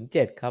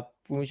407ครับ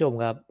คุณผู้ชม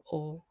ครับโอ้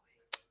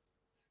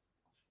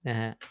นะ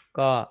ฮะ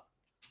ก็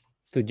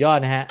สุดยอด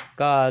นะฮะ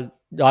ก็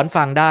ย้อน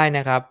ฟังได้น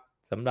ะครับ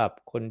สำหรับ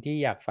คนที่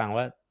อยากฟัง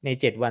ว่าใน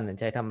7วันสัญ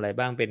ชัยทำอะไร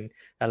บ้างเป็น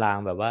ตาราง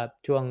แบบว่า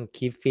ช่วง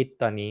Keep Fit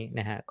ตอนนี้น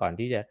ะฮะก่อน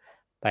ที่จะ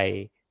ไป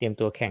เตรียม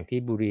ตัวแข่งที่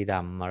บุรีรั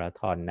มย์มารา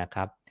ธอนนะค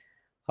รับ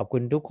ขอบคุ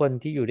ณทุกคน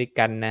ที่อยู่ด้วย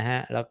กันนะฮะ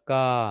แล้ว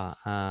ก็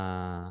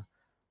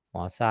หม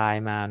อทราย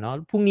มาเนาะ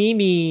พรุ่งนี้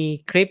มี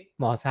คลิป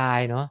หมอทราย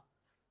เนาะ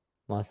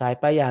หมอทราย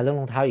ป้ายยาเรื่อง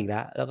รองเท้าอีกแ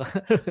ล้วแล้วก็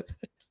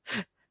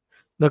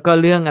แล้วก็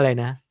เรื่องอะไร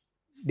นะ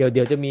เดี๋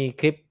ยวจะมี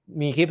คลิ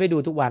ปให้ดู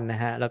ทุกวันน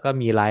ะฮะแล้วก็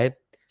มีไลฟ์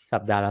สั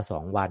ปดาห์ละ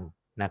2วัน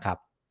นะครับ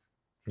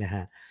นะฮ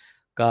ะ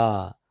ก็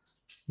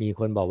มี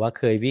คนบอกว่า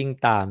เคยวิ่ง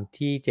ตาม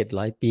ที่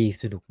700ปี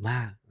สนุกม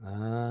าก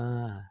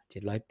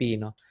700ปี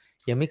เนาะ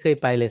ยังไม่เคย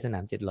ไปเลยสนา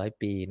ม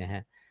700ปีนะฮ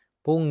ะ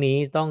พรุ่งนี้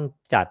ต้อง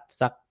จัด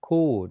สัก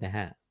คู่นะฮ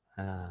ะ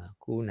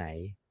คู่ไหน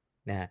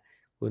นะฮะ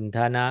คุณธ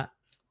น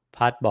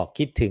พัฒน์บอก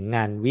คิดถึงง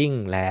านวิ่ง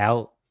แล้ว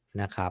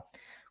นะครับ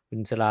คุณ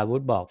สราวุ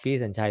ธบอกพี่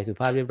สัญชัยสุ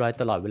ภาพเรียบร้อย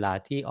ตลอดเวลา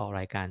ที่ออก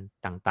รายการ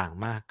ต่าง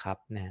ๆมากครับ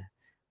นะ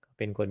เ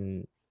ป็นคน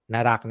น่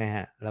ารักนะฮ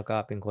ะแล้วก็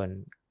เป็นคน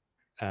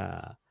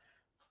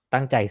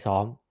ตั้งใจซ้อ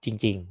มจ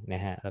ริงๆน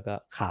ะฮะแล้วก็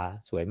ขา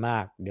สวยมา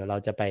กเดี๋ยวเรา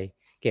จะไป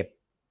เก็บ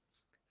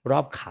รอ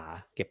บขา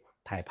เก็บ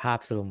ถ่ายภาพ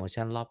slow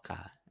motion รอบขา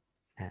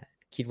นะ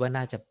คิดว่า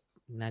น่าจะ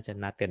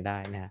นัดกันได้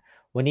นะ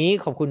วันนี้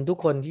ขอบคุณทุก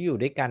คนที่อยู่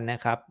ด้วยกันนะ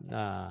ครับ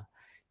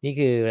นี่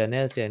คือ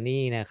runner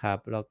journey นะครับ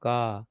แล้วก็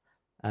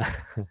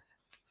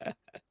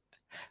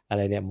อะไ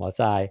รเนี่ยหมอ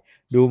ทราย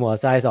ดูหมอ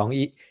ทราย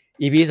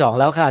EP 2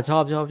แล้วค่ะชอ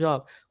บ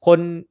คน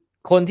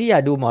คนที่อยา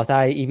กดูหมอทรา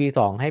ย EP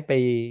 2ให้ไป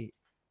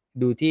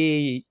ดูที่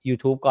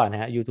YouTube ก่อนน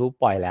ะฮะ YouTube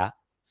ปล่อยแล้ว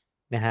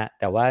นะฮะ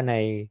แต่ว่าใ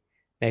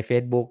น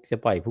Facebook จะ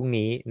ปล่อยพรุ่ง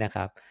นี้นะค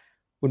รับ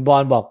คุณบอ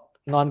ลบอก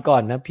นอนก่อ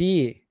นนะพี่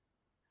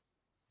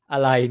อะ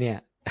ไรเนี่ย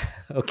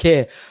โอเค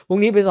พรุ่ง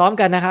นี้ไปซ้อม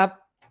กันนะครับ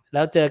แ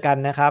ล้วเจอกัน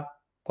นะครับ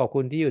ขอบคุ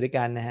ณที่อยู่ด้วย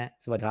กันนะฮะ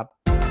สวัสดีครับ